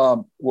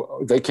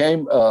 they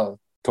came to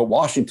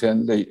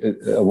Washington.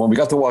 When we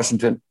got to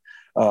Washington,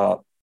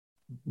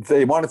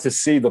 they wanted to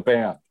see the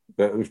band.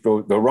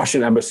 The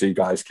Russian embassy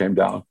guys came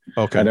down.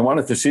 Okay. And they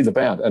wanted to see the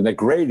band, and they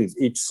graded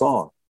each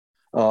song.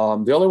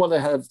 The only one they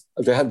had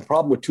a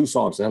problem with two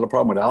songs. They had a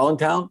problem with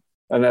Allentown,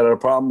 and they had a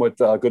problem with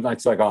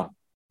Goodnight Saigon.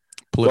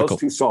 Political. Those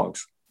two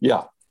songs.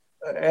 Yeah.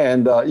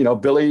 And,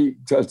 Billy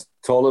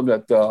told him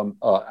that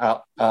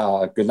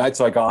Goodnight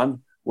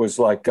Saigon was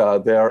like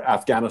their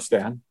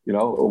Afghanistan.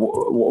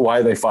 Why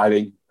are they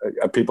fighting?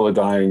 People are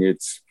dying.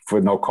 It's for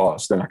no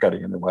cause. They're not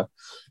getting anywhere.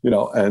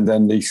 And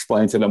then he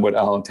explained to them what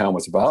Allentown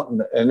was about,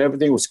 and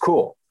everything was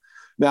cool.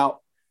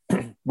 Now,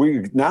 we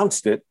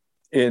announced it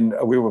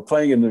we were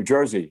playing in New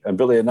Jersey, and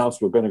Billy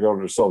announced we're going to go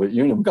to the Soviet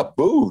Union. We got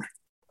booed.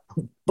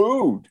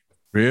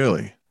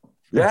 Really?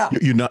 Yeah.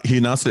 He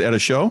announced it at a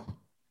show?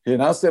 He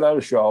announced it at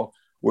a show.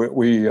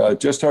 We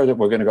just heard that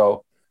we're going to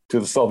go to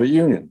the Soviet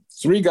Union.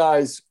 Three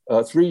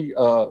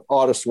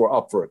artists were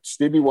up for it: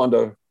 Stevie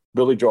Wonder,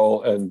 Billy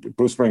Joel, and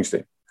Bruce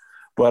Springsteen.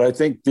 But I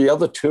think the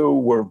other two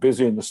were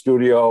busy in the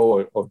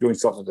studio or doing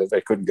something that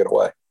they couldn't get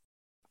away.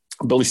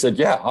 Billy said,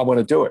 "Yeah, I want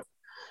to do it."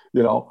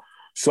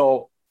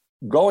 So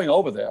going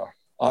over there,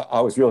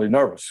 I was really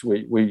nervous.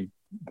 We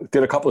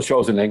did a couple of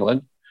shows in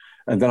England,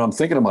 and then I'm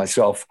thinking to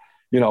myself,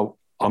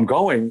 I'm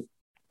going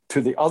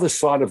to the other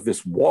side of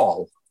this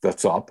wall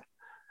that's up.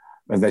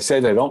 And they say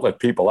they don't let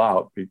people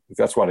out.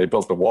 That's why they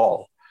built the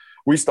wall.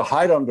 We used to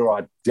hide under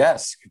our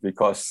desk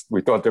because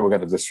we thought they were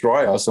going to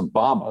destroy us and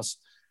bomb us.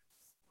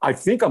 I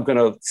think I'm going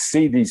to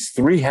see these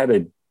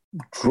three-headed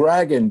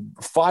dragon,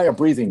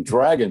 fire-breathing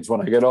dragons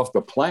when I get off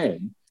the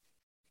plane.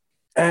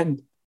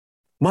 And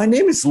my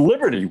name is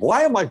Liberty.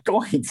 Why am I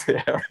going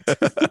there?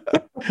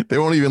 They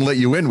won't even let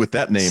you in with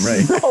that name,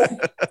 right? No.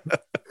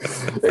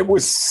 It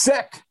was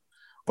sick.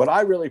 But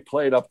I really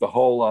played up the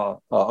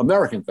whole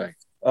American thing.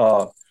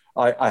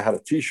 I had a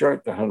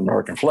T-shirt that had an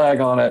American flag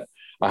on it.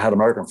 I had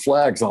American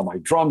flags on my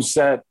drum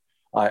set.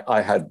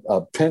 I had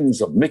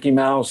pins of Mickey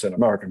Mouse and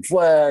American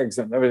flags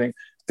and everything,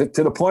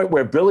 to the point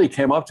where Billy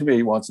came up to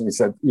me once and he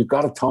said, "You've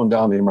got to tone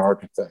down the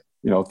American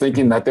thing,"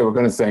 thinking that they were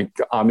going to think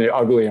I'm the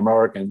ugly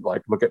American,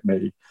 like, look at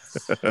me.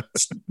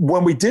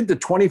 When we did the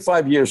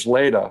 25 years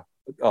later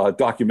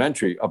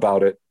documentary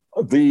about it,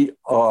 the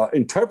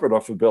interpreter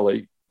for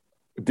Billy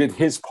did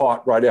his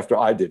part right after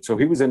I did. So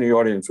he was in the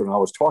audience when I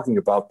was talking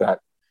about that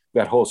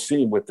whole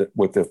scene with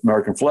the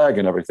American flag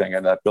and everything.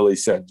 And that Billy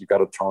said, "You got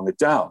to tone it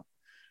down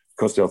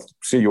because they'll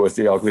see you as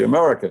the ugly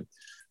American."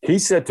 He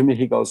said to me,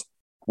 he goes,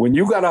 "When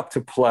you got up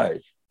to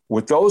play,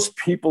 what those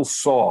people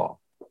saw,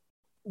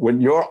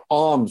 when your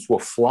arms were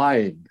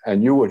flying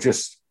and you were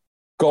just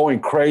going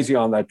crazy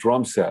on that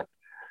drum set,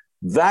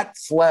 that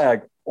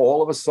flag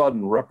all of a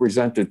sudden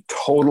represented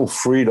total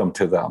freedom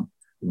to them.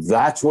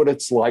 That's what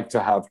it's like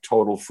to have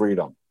total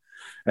freedom."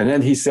 And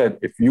then he said,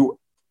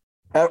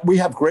 we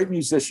have great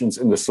musicians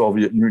in the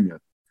Soviet Union,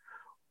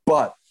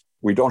 but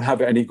we don't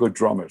have any good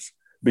drummers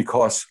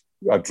because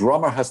a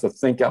drummer has to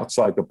think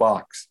outside the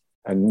box,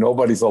 and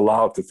nobody's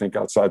allowed to think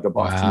outside the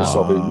box in the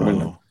Soviet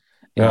Union.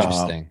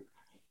 Interesting.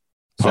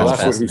 So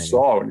that's what he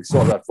saw when he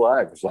saw that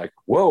flag. It was like,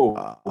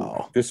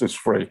 whoa, this is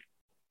free.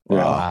 Yeah.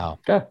 Wow.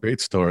 Yeah.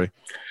 Great story.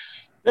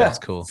 Yeah, that's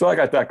cool. So I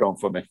got that going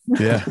for me.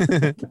 Yeah.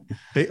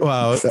 Hey,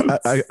 wow.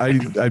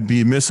 I'd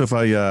be amiss if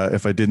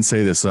I didn't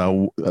say this.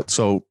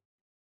 So,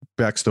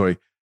 backstory: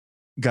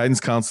 guidance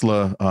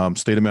counselor,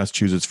 state of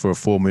Massachusetts for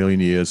 4 million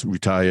years.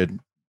 Retired.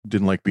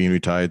 Didn't like being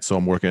retired, so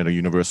I'm working at a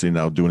university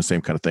now, doing the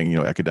same kind of thing.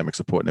 Academic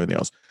support and everything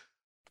else.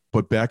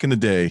 But back in the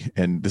day,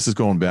 and this is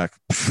going back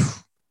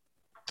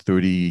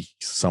 30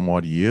 some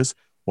odd years.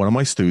 One of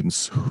my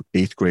students,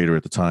 8th grader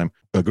at the time,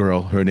 a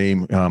girl. Her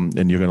name,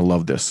 and you're gonna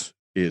love this,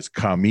 is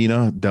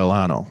Carmina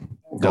Delano.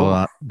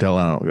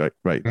 Delano,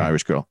 right,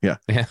 Irish girl. Yeah.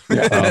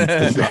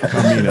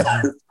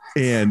 Carmina.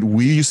 And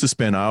we used to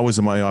spend hours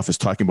in my office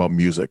talking about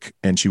music,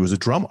 and she was a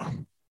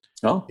drummer.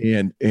 Oh.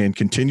 And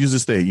continues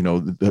this day,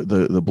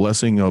 the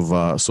blessing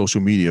of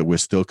social media. We're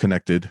still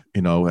connected,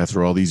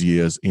 after all these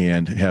years,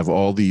 and have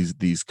all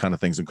these kind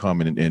of things in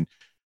common. And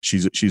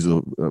she's a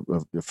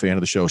fan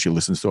of the show. She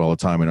listens to it all the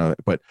time.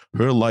 But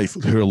her life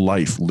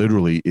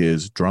literally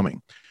is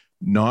drumming,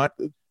 not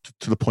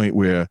to the point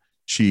where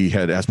she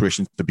had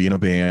aspirations to be in a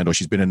band, or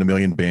she's been in a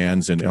million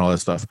bands and all that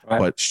stuff. Right.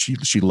 But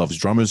she loves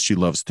drummers. She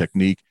loves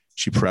technique.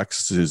 She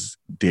practices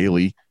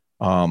daily.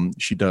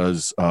 She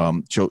does.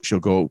 She'll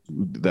go.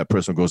 That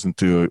person goes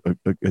into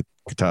a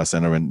guitar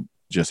center and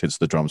just hits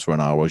the drums for an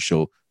hour.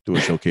 She'll do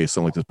a showcase,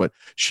 something like this. But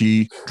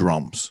she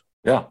drums.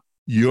 Yeah.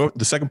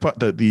 The second part,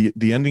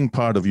 the ending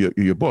part of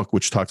your book,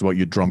 which talks about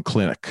your drum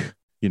clinic,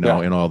 and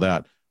all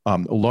that. A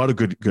lot of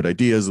good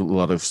ideas, a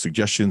lot of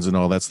suggestions, and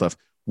all that stuff.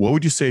 What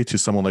would you say to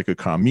someone like a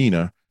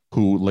Carmina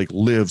who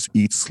lives,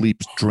 eats,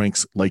 sleeps,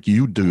 drinks like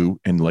you do,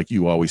 and like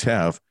you always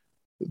have,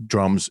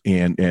 drums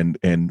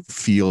and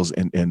feels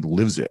and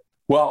lives it?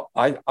 Well,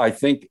 I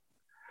think,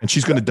 and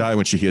she's going to die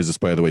when she hears this.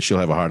 By the way, she'll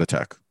have a heart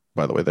attack.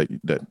 By the way,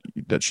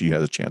 that she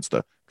has a chance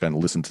to kind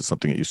of listen to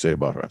something that you say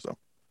about her. So,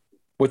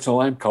 what's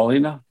her name?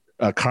 Carmina.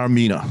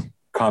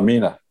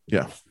 Carmina.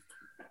 Yeah.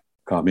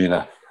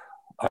 Carmina.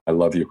 I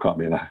love you,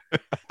 Carmina.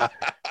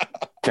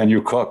 Can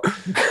you cook?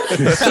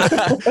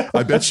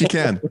 I bet she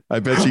can. I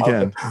bet she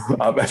can.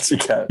 I bet she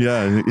can.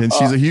 Yeah, and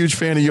she's a huge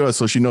fan of yours,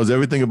 so she knows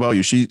everything about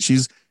you.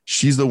 She's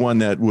she's the one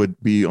that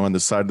would be on the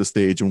side of the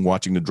stage and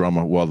watching the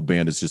drummer while the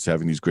band is just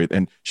having these great,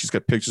 and she's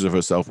got pictures of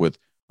herself with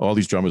all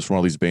these drummers from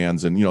all these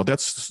bands. And,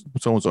 that's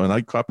so-and-so. And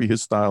I copy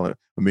his style.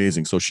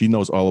 Amazing. So she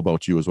knows all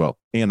about you as well.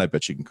 And I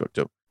bet she can cook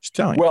too. She's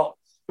telling you.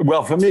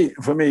 Well, for me,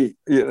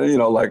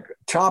 like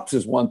chops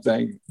is one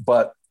thing,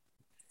 but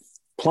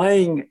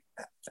playing,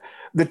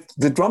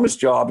 the drummer's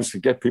job is to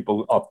get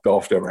people up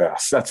off their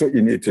ass. That's what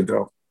you need to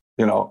do.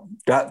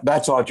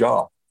 That's our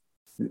job,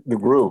 the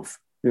groove,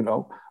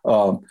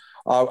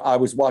 I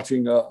was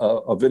watching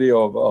a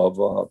video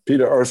of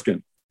Peter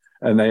Erskine,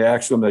 and they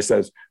asked him, they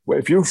says, well,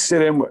 if you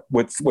sit in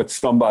with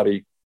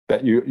somebody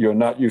that you're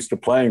not used to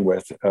playing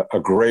with, a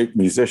great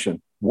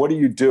musician, what do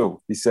you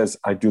do? He says,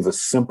 I do the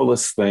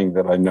simplest thing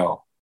that I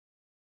know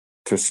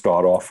to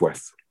start off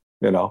with,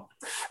 and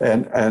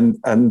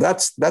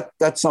that's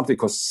something,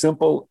 because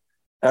simple,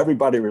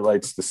 everybody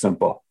relates to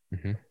simple,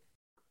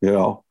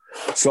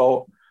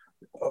 so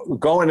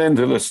going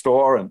into the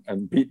store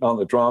and beating on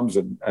the drums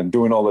and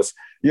doing all this,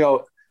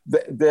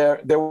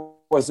 there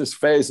was this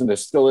phase, and there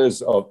still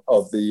is, of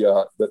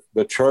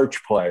the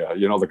church player,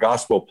 the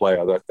gospel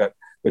player, that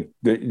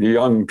the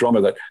young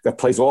drummer that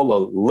plays all the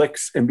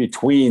licks in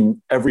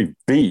between every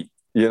beat,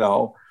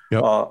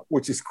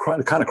 which is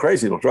kind of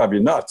crazy. It'll drive you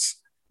nuts.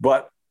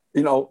 But,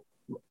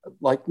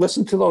 like,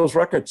 listen to those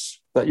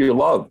records that you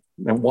love.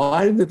 And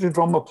why did the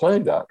drummer play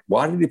that?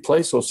 Why did he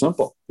play so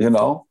simple?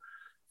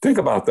 Think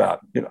about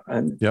that,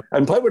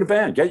 and play with a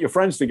band. Get your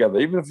friends together,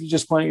 even if you're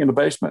just playing in the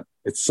basement.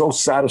 It's so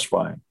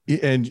satisfying.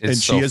 And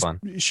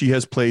she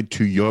has played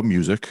to your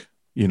music.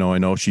 I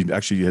know she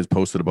actually has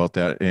posted about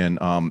that,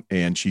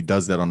 and she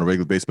does that on a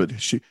regular basis. But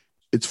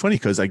it's funny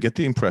because I get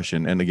the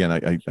impression, and again,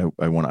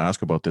 I want to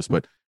ask about this,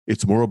 but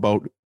it's more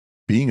about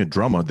being a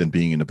drummer than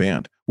being in a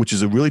band, which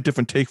is a really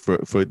different take for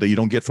that you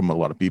don't get from a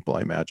lot of people,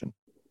 I imagine.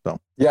 So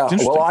yeah,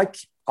 well,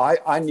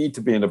 I need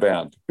to be in a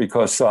band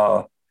because.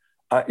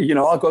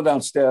 I'll go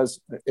downstairs.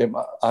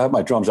 I have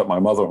my drums at my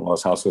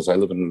mother-in-law's house because I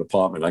live in an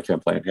apartment. I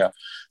can't play in here.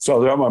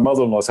 So they're at my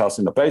mother-in-law's house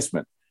in the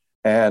basement.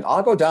 And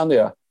I'll go down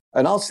there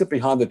and I'll sit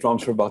behind the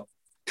drums for about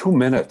 2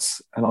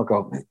 minutes. And I'll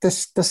go,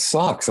 this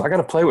sucks. I got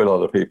to play with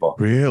other people.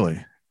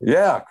 Really?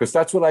 Yeah, because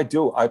that's what I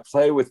do. I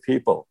play with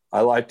people.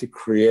 I like to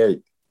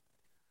create.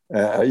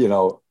 What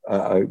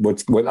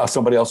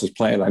somebody else is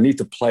playing, I need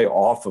to play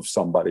off of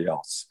somebody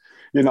else.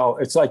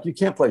 It's like you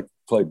can't play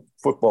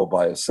football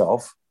by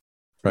yourself.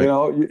 Right.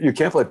 You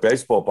can't play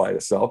baseball by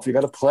yourself. You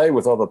got to play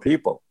with other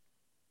people.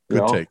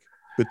 Good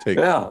take.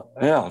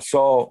 Yeah.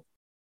 So,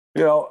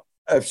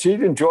 if she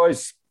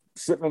enjoys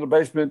sitting in the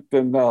basement,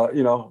 then pop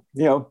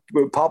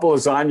a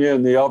lasagna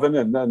in the oven,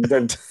 and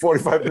then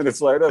 45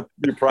 minutes later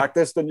you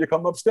practice, then you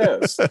come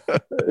upstairs.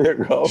 There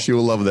you go. She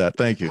will love that.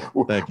 Thank you.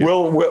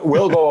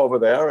 We'll go over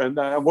there and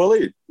we'll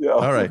eat.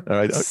 All right.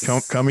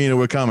 Come in.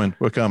 We're coming.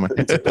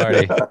 It's a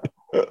party.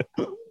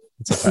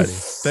 It's a party.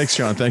 Thanks,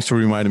 Sean. Thanks for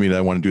reminding me that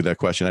I want to do that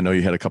question. I know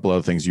you had a couple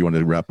other things you wanted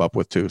to wrap up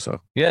with too. So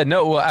yeah,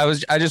 no. Well,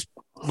 I just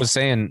was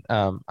saying,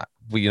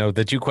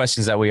 the two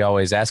questions that we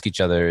always ask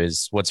each other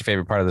is, what's your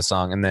favorite part of the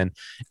song, and then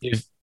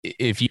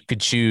if you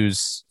could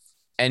choose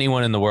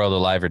anyone in the world,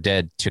 alive or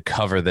dead, to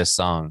cover this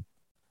song,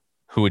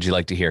 who would you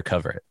like to hear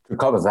cover it? To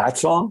cover that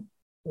song?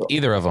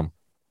 Either of them.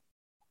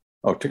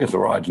 Oh, Ticket to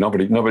Ride.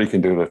 Nobody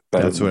can do that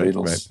better than the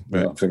Beatles.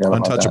 Right.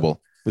 Untouchable.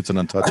 It's an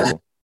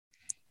untouchable.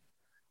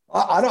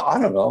 I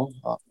don't know.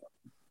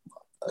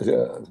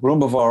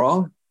 Room of Our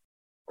Own.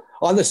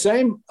 On the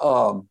same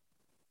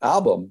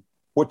album,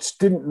 which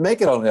didn't make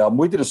it on the album,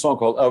 we did a song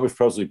called Elvis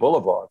Presley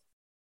Boulevard.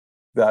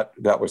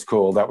 That was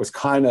cool. That was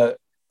kind of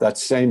that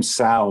same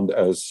sound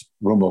as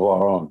Room of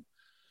Our Own.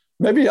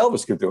 Maybe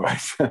Elvis could do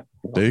it.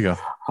 There you go.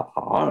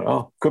 I don't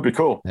know. Could be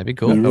cool. That'd be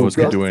cool. Elvis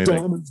could do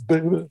anything.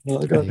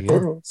 I got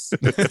pearls.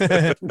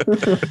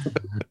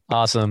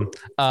 Awesome.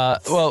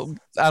 Well,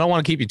 I don't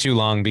want to keep you too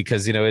long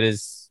because it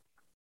is.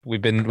 We've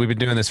been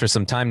doing this for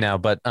some time now,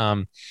 but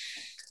the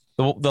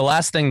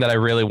last thing that I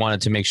really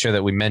wanted to make sure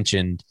that we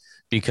mentioned,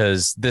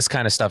 because this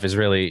kind of stuff is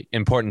really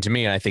important to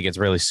me, and I think it's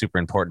really super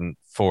important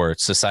for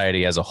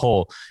society as a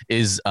whole,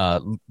 is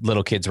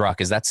Little Kids Rock.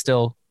 Is that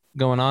still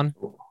going on?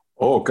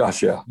 Oh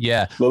gosh, yeah.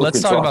 Yeah.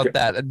 Let's talk about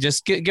that.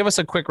 Just give us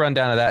a quick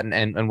rundown of that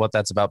and what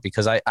that's about,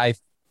 because I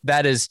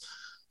that is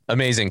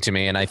amazing to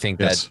me, and I think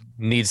that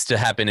needs to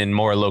happen in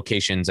more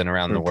locations and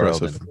around the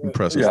world.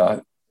 Impressive. Yeah.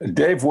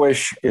 Dave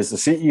Wish is the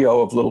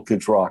CEO of Little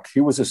Kids Rock.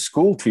 He was a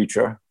school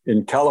teacher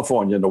in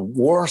California, in the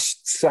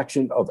worst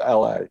section of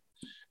LA.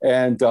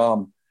 And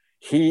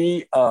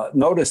he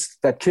noticed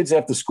that kids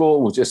after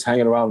school were just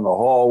hanging around in the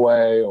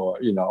hallway, or,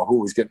 who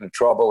was getting in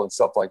trouble and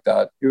stuff like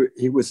that.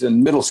 He was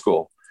in middle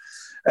school.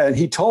 And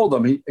he told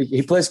them,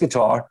 he plays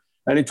guitar,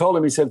 and he told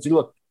him, he said,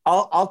 look,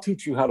 I'll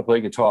teach you how to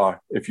play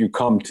guitar if you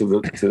come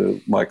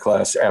to my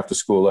class after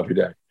school every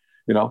day,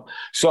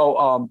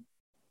 So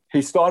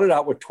he started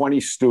out with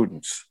 20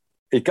 students.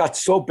 It got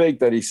so big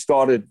that he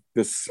started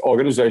this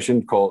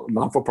organization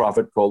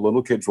non-for-profit called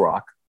Little Kids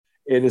Rock.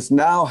 It has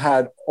now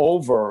had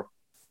over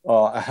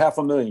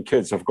 500,000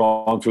 kids have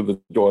gone through the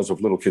doors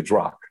of Little Kids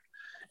Rock.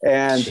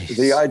 And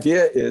the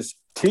idea is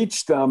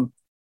teach them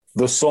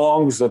the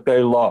songs that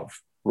they love.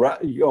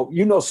 Right?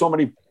 You know, so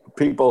many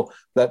people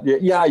that,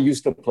 I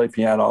used to play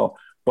piano,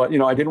 but,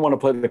 I didn't want to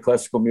play the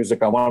classical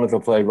music. I wanted to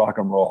play rock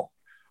and roll.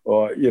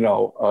 Or,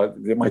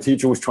 my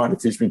teacher was trying to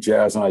teach me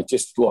jazz and I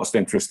just lost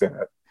interest in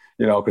it,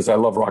 because I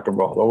love rock and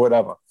roll or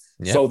whatever.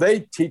 Yep. So they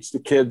teach the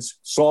kids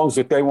songs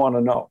that they want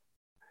to know.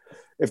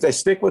 If they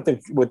stick with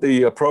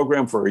the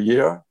program for a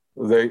year,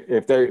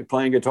 if they're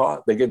playing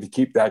guitar, they get to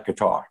keep that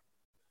guitar.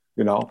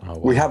 Oh, wow.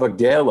 We have a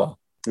gala.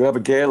 We have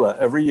a gala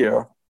every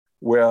year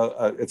where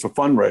it's a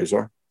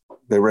fundraiser.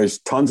 They raise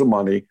tons of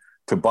money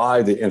to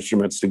buy the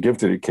instruments to give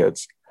to the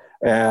kids.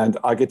 And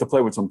I get to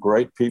play with some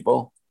great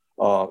people.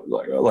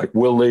 Like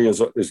Will Lee is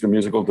the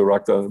musical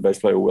director, the bass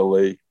player Will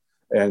Lee.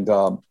 And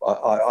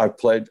I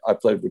played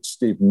with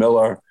Steve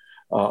Miller.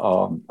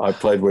 I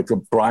played with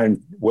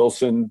Brian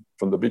Wilson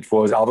from the Beach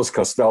Boys, Elvis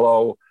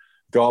Costello,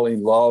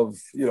 Darlene Love,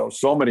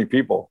 so many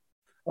people,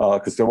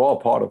 because they're all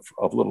part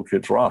of Little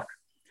Kids Rock.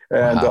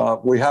 And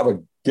we have a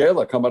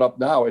gala coming up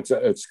now. It's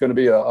going to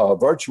be a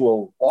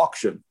virtual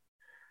auction.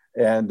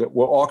 And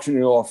we're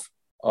auctioning off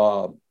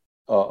a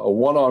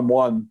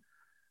one-on-one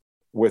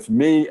with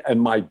me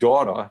and my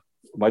daughter.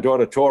 My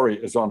daughter, Tori,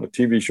 is on a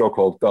TV show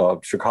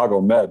called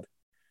Chicago Med,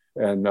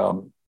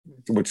 and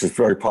which is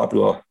very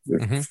popular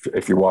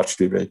if you watch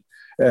TV.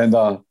 And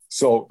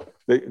so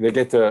they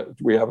get to,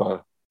 we have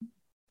a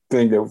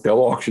thing that they'll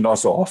auction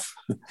us off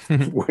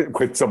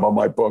with some of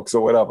my books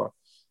or whatever.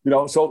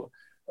 So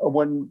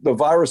when the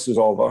virus is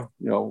over,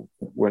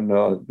 when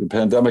the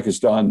pandemic is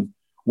done,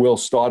 we'll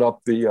start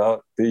up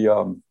the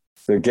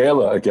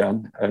gala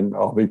again, and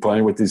I'll be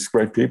playing with these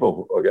great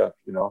people again.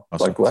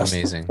 Awesome. Like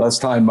amazing.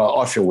 Last time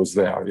Usher was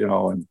there,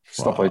 and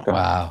stuff like that.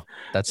 Wow,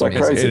 that's like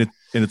amazing. crazy.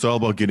 And it's all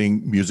about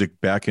getting music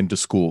back into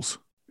schools.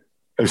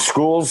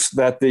 Schools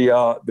that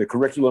the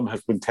curriculum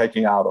has been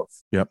taken out of.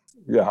 Yep.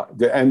 Yeah,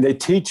 and they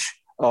teach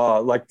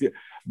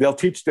they'll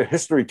teach the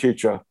history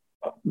teacher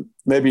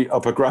maybe a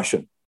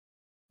progression.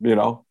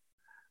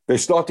 They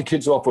start the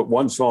kids off with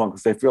one song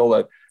because they feel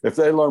that if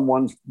they learn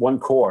one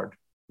chord,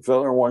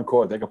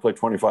 they can play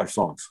 25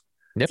 songs.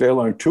 Yep. If they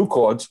learn 2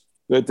 chords,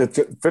 that's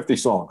 50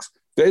 songs.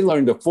 They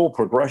learn the full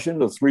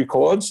progression of 3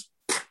 chords,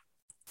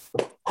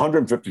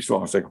 150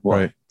 songs they can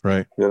play.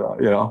 Right.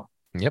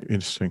 Yep.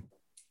 Interesting.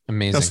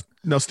 Amazing.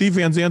 Now Steve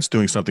Van Zant's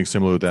doing something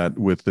similar to that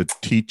with the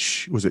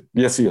Teach. Was it?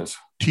 Yes, he is.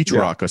 Teach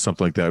Rock or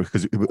something like that,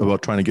 because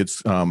about trying to get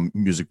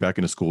music back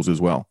into schools as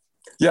well.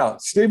 Yeah,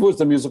 Steve was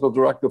the musical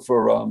director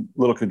for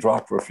Little Kids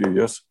Rock for a few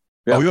years.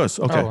 Yeah. Oh, he was?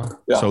 Okay. Oh, wow.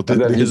 Yeah. So he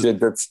did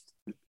that.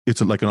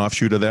 It's like an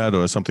offshoot of that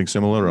or something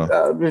similar?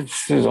 Or?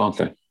 It's his own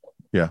thing.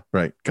 Yeah,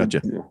 right.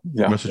 Gotcha.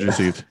 Yeah. Message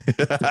received.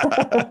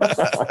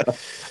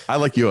 I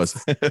like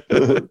yours.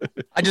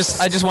 I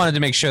just wanted to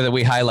make sure that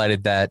we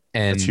highlighted that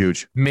and That's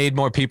huge. Made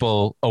more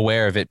people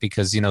aware of it,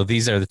 because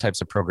these are the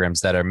types of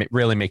programs that are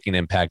really making an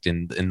impact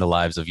in the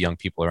lives of young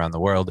people around the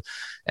world.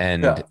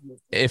 And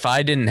if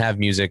I didn't have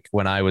music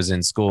when I was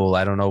in school,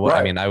 I don't know what.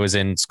 Right. I mean, I was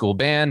in school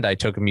band. I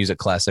took a music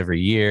class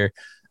every year.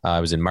 I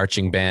was in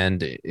marching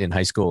band in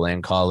high school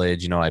and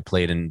college. I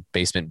played in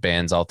basement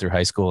bands all through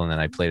high school, and then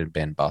I played in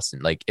band in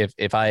Boston. Like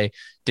if I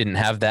didn't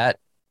have that,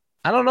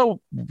 I don't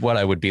know what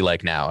I would be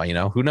like now.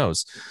 Who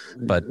knows?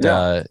 But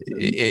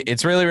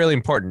it's really, really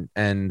important,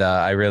 and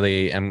I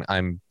really am.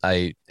 I'm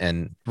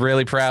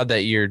really proud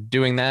that you're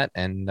doing that,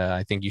 and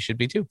I think you should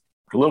be too.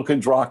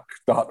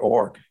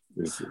 LittleKidsRock.org.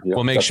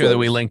 We'll make sure that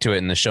we link to it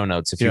in the show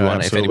notes if you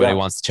want. Absolutely. If anybody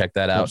wants to check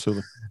that out,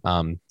 absolutely.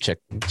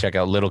 Check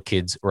out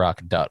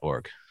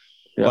littlekidsrock.org.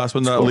 Yeah, last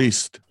but not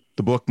least,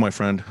 the book, my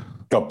friend.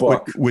 The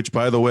book, which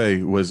by the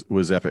way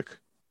was epic,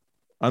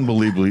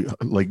 unbelievably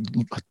like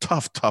a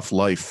tough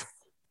life.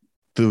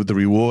 The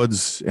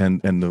rewards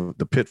and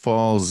the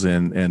pitfalls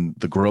and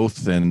the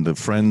growth and the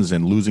friends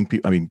and losing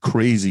people. I mean,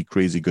 crazy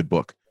good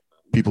book.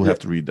 People have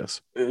to read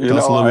this. Tell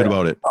us a little bit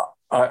about it.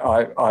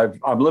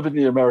 I'm living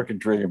the American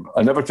dream.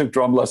 I never took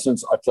drum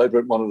lessons. I played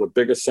with one of the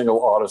biggest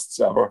single artists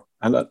ever.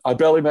 And I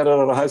barely met it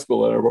out of high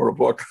school, and I wrote a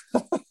book.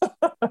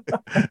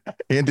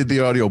 And did the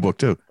audio book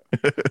too.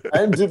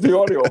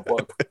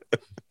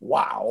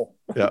 Wow.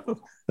 Yeah.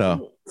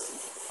 No.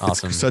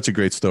 Awesome. It's such a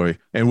great story.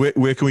 And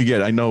where can we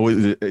get? I know,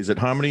 is it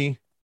Harmony?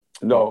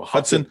 No,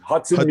 Hudson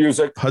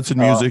Music. Hudson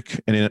Music,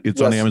 and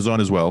it's on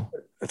Amazon as well.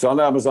 It's on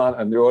Amazon,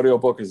 and the audio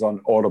book is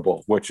on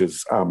Audible, which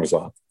is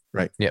Amazon.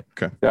 Right. Yep.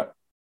 Okay. Yeah.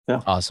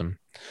 Awesome.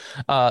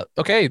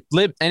 Okay,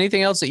 Lib,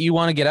 anything else that you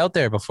want to get out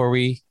there before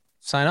we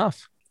sign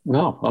off?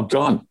 No, I'm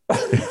done.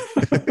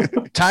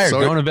 Tired,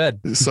 going to bed.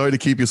 Sorry to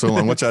keep you so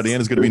long. Watch out,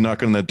 Anna's going to be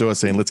knocking on that door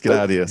saying, "Let's get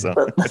out of here." So.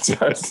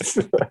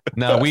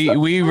 No,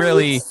 we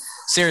really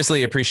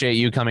seriously appreciate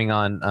you coming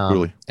on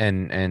really.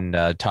 and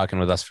talking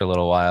with us for a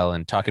little while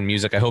and talking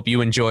music. I hope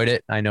you enjoyed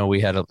it. I know we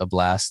had a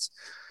blast.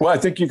 Well, I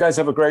think you guys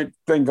have a great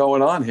thing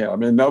going on here. I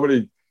mean,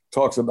 nobody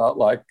talks about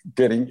like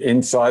getting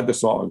inside the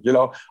song. I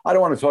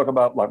don't want to talk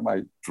about like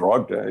my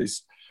drug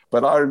days,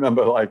 but I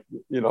remember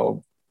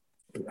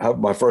have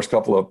my first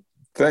couple of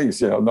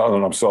things, now that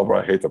I'm sober,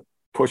 I hate to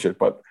push it,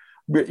 but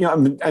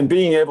and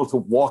being able to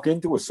walk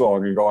into a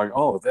song and going,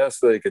 oh, there's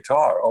the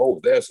guitar. Oh,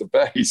 there's the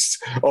bass.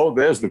 Oh,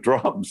 there's the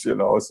drums.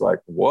 It's like,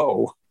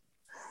 whoa,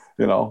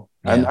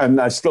 and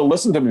I still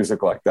listen to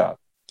music like that,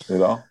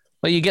 Well,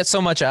 you get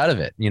so much out of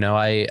it.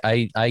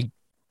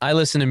 I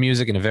listen to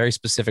music in a very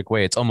specific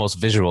way. It's almost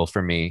visual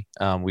for me.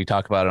 We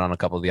talk about it on a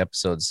couple of the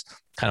episodes,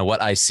 kind of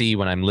what I see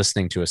when I'm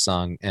listening to a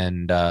song.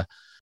 And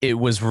it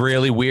was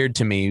really weird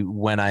to me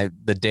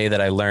the day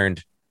that I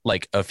learned,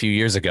 like a few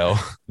years ago,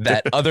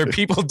 that other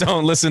people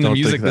don't listen to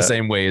music the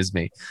same way as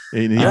me.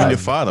 And even your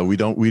father, we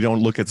don't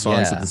look at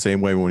songs the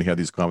same way when we have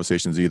these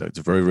conversations either. It's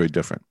very, very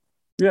different.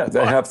 Yeah,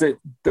 they have to.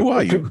 Who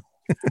are you?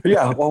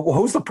 Yeah, well,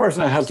 who's the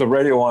person that has the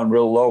radio on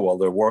real low while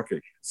they're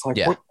working? It's like,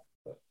 what,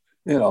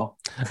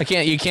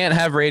 You can't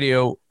have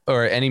radio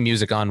or any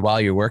music on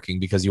while you're working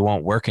because you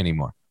won't work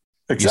anymore.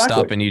 Exactly.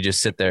 You stop and you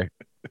just sit there.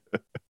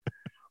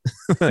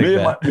 Me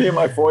and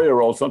my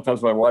 4-year-old,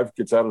 sometimes my wife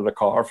gets out of the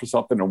car for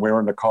something and we're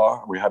in the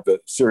car. We have the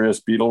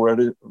Sirius Beatle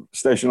radio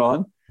station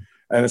on.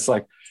 And it's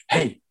like,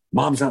 hey,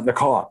 mom's not in the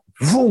car.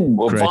 Boom,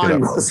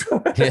 volume goes.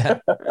 Yeah.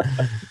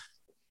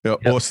 Yeah,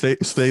 yep. Or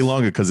stay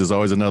longer because there's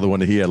always another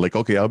one to hear. Like,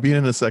 okay, I'll be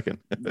in a second.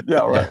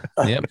 Yeah, right.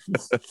 Yep.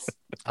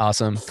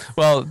 Awesome.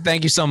 Well,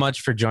 thank you so much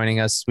for joining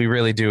us. We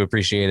really do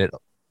appreciate it.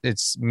 It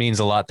means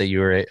a lot that you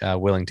were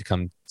willing to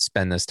come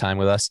spend this time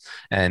with us.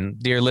 And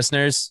dear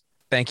listeners,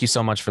 thank you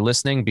so much for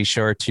listening. Be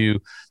sure to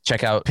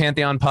check out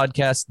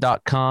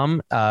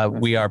pantheonpodcast.com.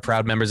 We are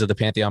proud members of the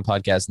Pantheon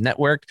Podcast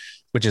Network,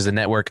 which is a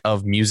network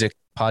of music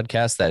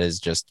podcasts that is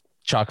just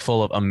chock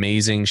full of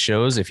amazing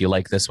shows. If you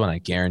like this one, I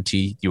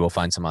guarantee you will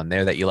find some on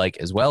there that you like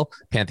as well.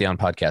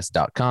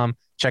 pantheonpodcast.com.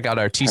 Check out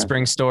our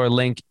Teespring store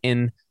link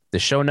in the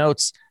show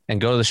notes,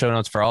 and go to the show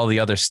notes for all the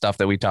other stuff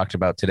that we talked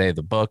about today,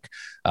 the book,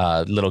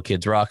 Little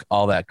Kids Rock,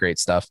 all that great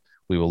stuff.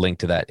 We will link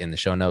to that in the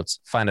show notes.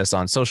 Find us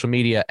on social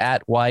media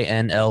at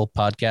YNL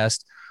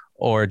Podcast,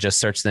 or just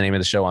search the name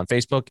of the show on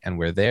Facebook, and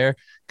we're there.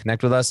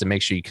 Connect with us, and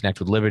make sure you connect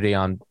with Liberty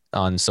on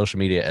social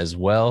media as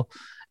well.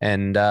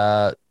 And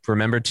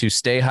remember to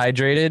stay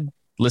hydrated,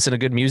 listen to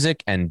good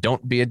music, and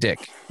don't be a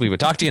dick. We will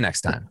talk to you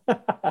next time.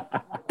 That's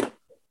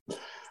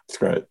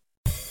great.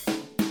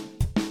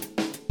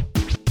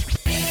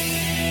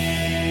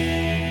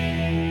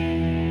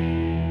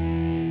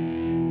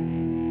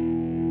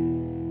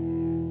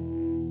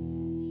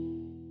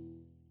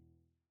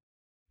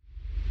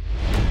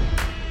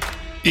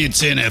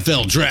 It's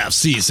NFL draft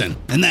season,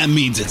 and that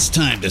means it's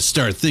time to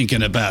start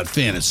thinking about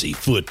fantasy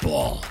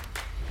football.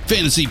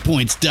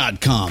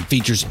 FantasyPoints.com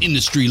features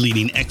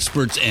industry-leading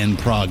experts and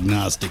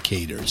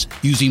prognosticators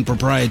using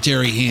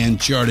proprietary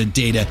hand-charted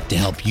data to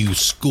help you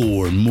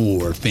score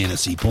more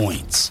fantasy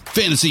points.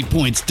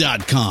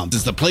 FantasyPoints.com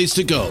is the place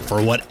to go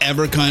for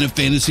whatever kind of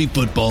fantasy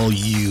football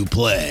you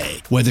play.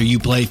 Whether you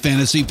play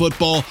fantasy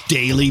football,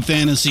 daily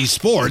fantasy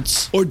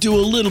sports, or do a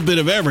little bit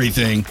of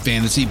everything,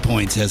 Fantasy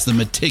Points has the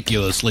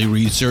meticulously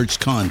researched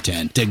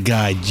content to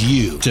guide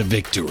you to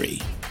victory.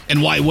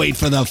 And why wait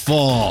for the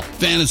fall?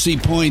 Fantasy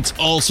Points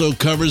also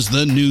covers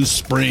the new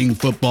spring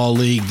football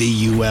league,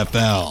 the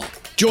UFL.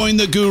 Join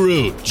the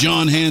guru,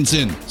 John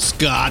Hansen,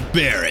 Scott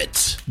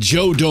Barrett,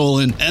 Joe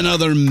Dolan, and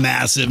other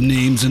massive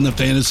names in the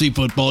fantasy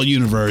football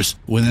universe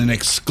with an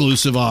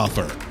exclusive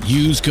offer.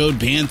 Use code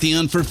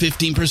Pantheon for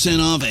 15%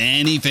 off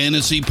any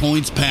Fantasy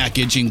Points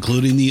package,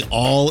 including the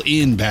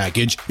all-in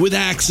package, with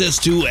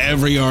access to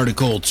every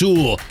article,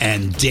 tool,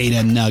 and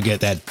data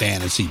nugget that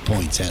Fantasy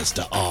Points has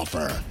to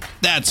offer.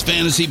 That's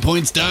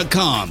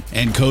FantasyPoints.com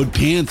and code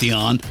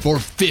Pantheon for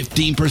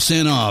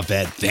 15% off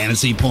at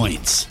Fantasy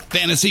Points.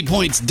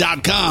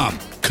 FantasyPoints.com,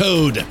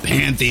 code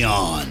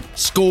Pantheon.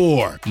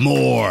 Score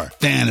more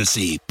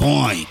fantasy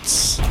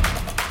points.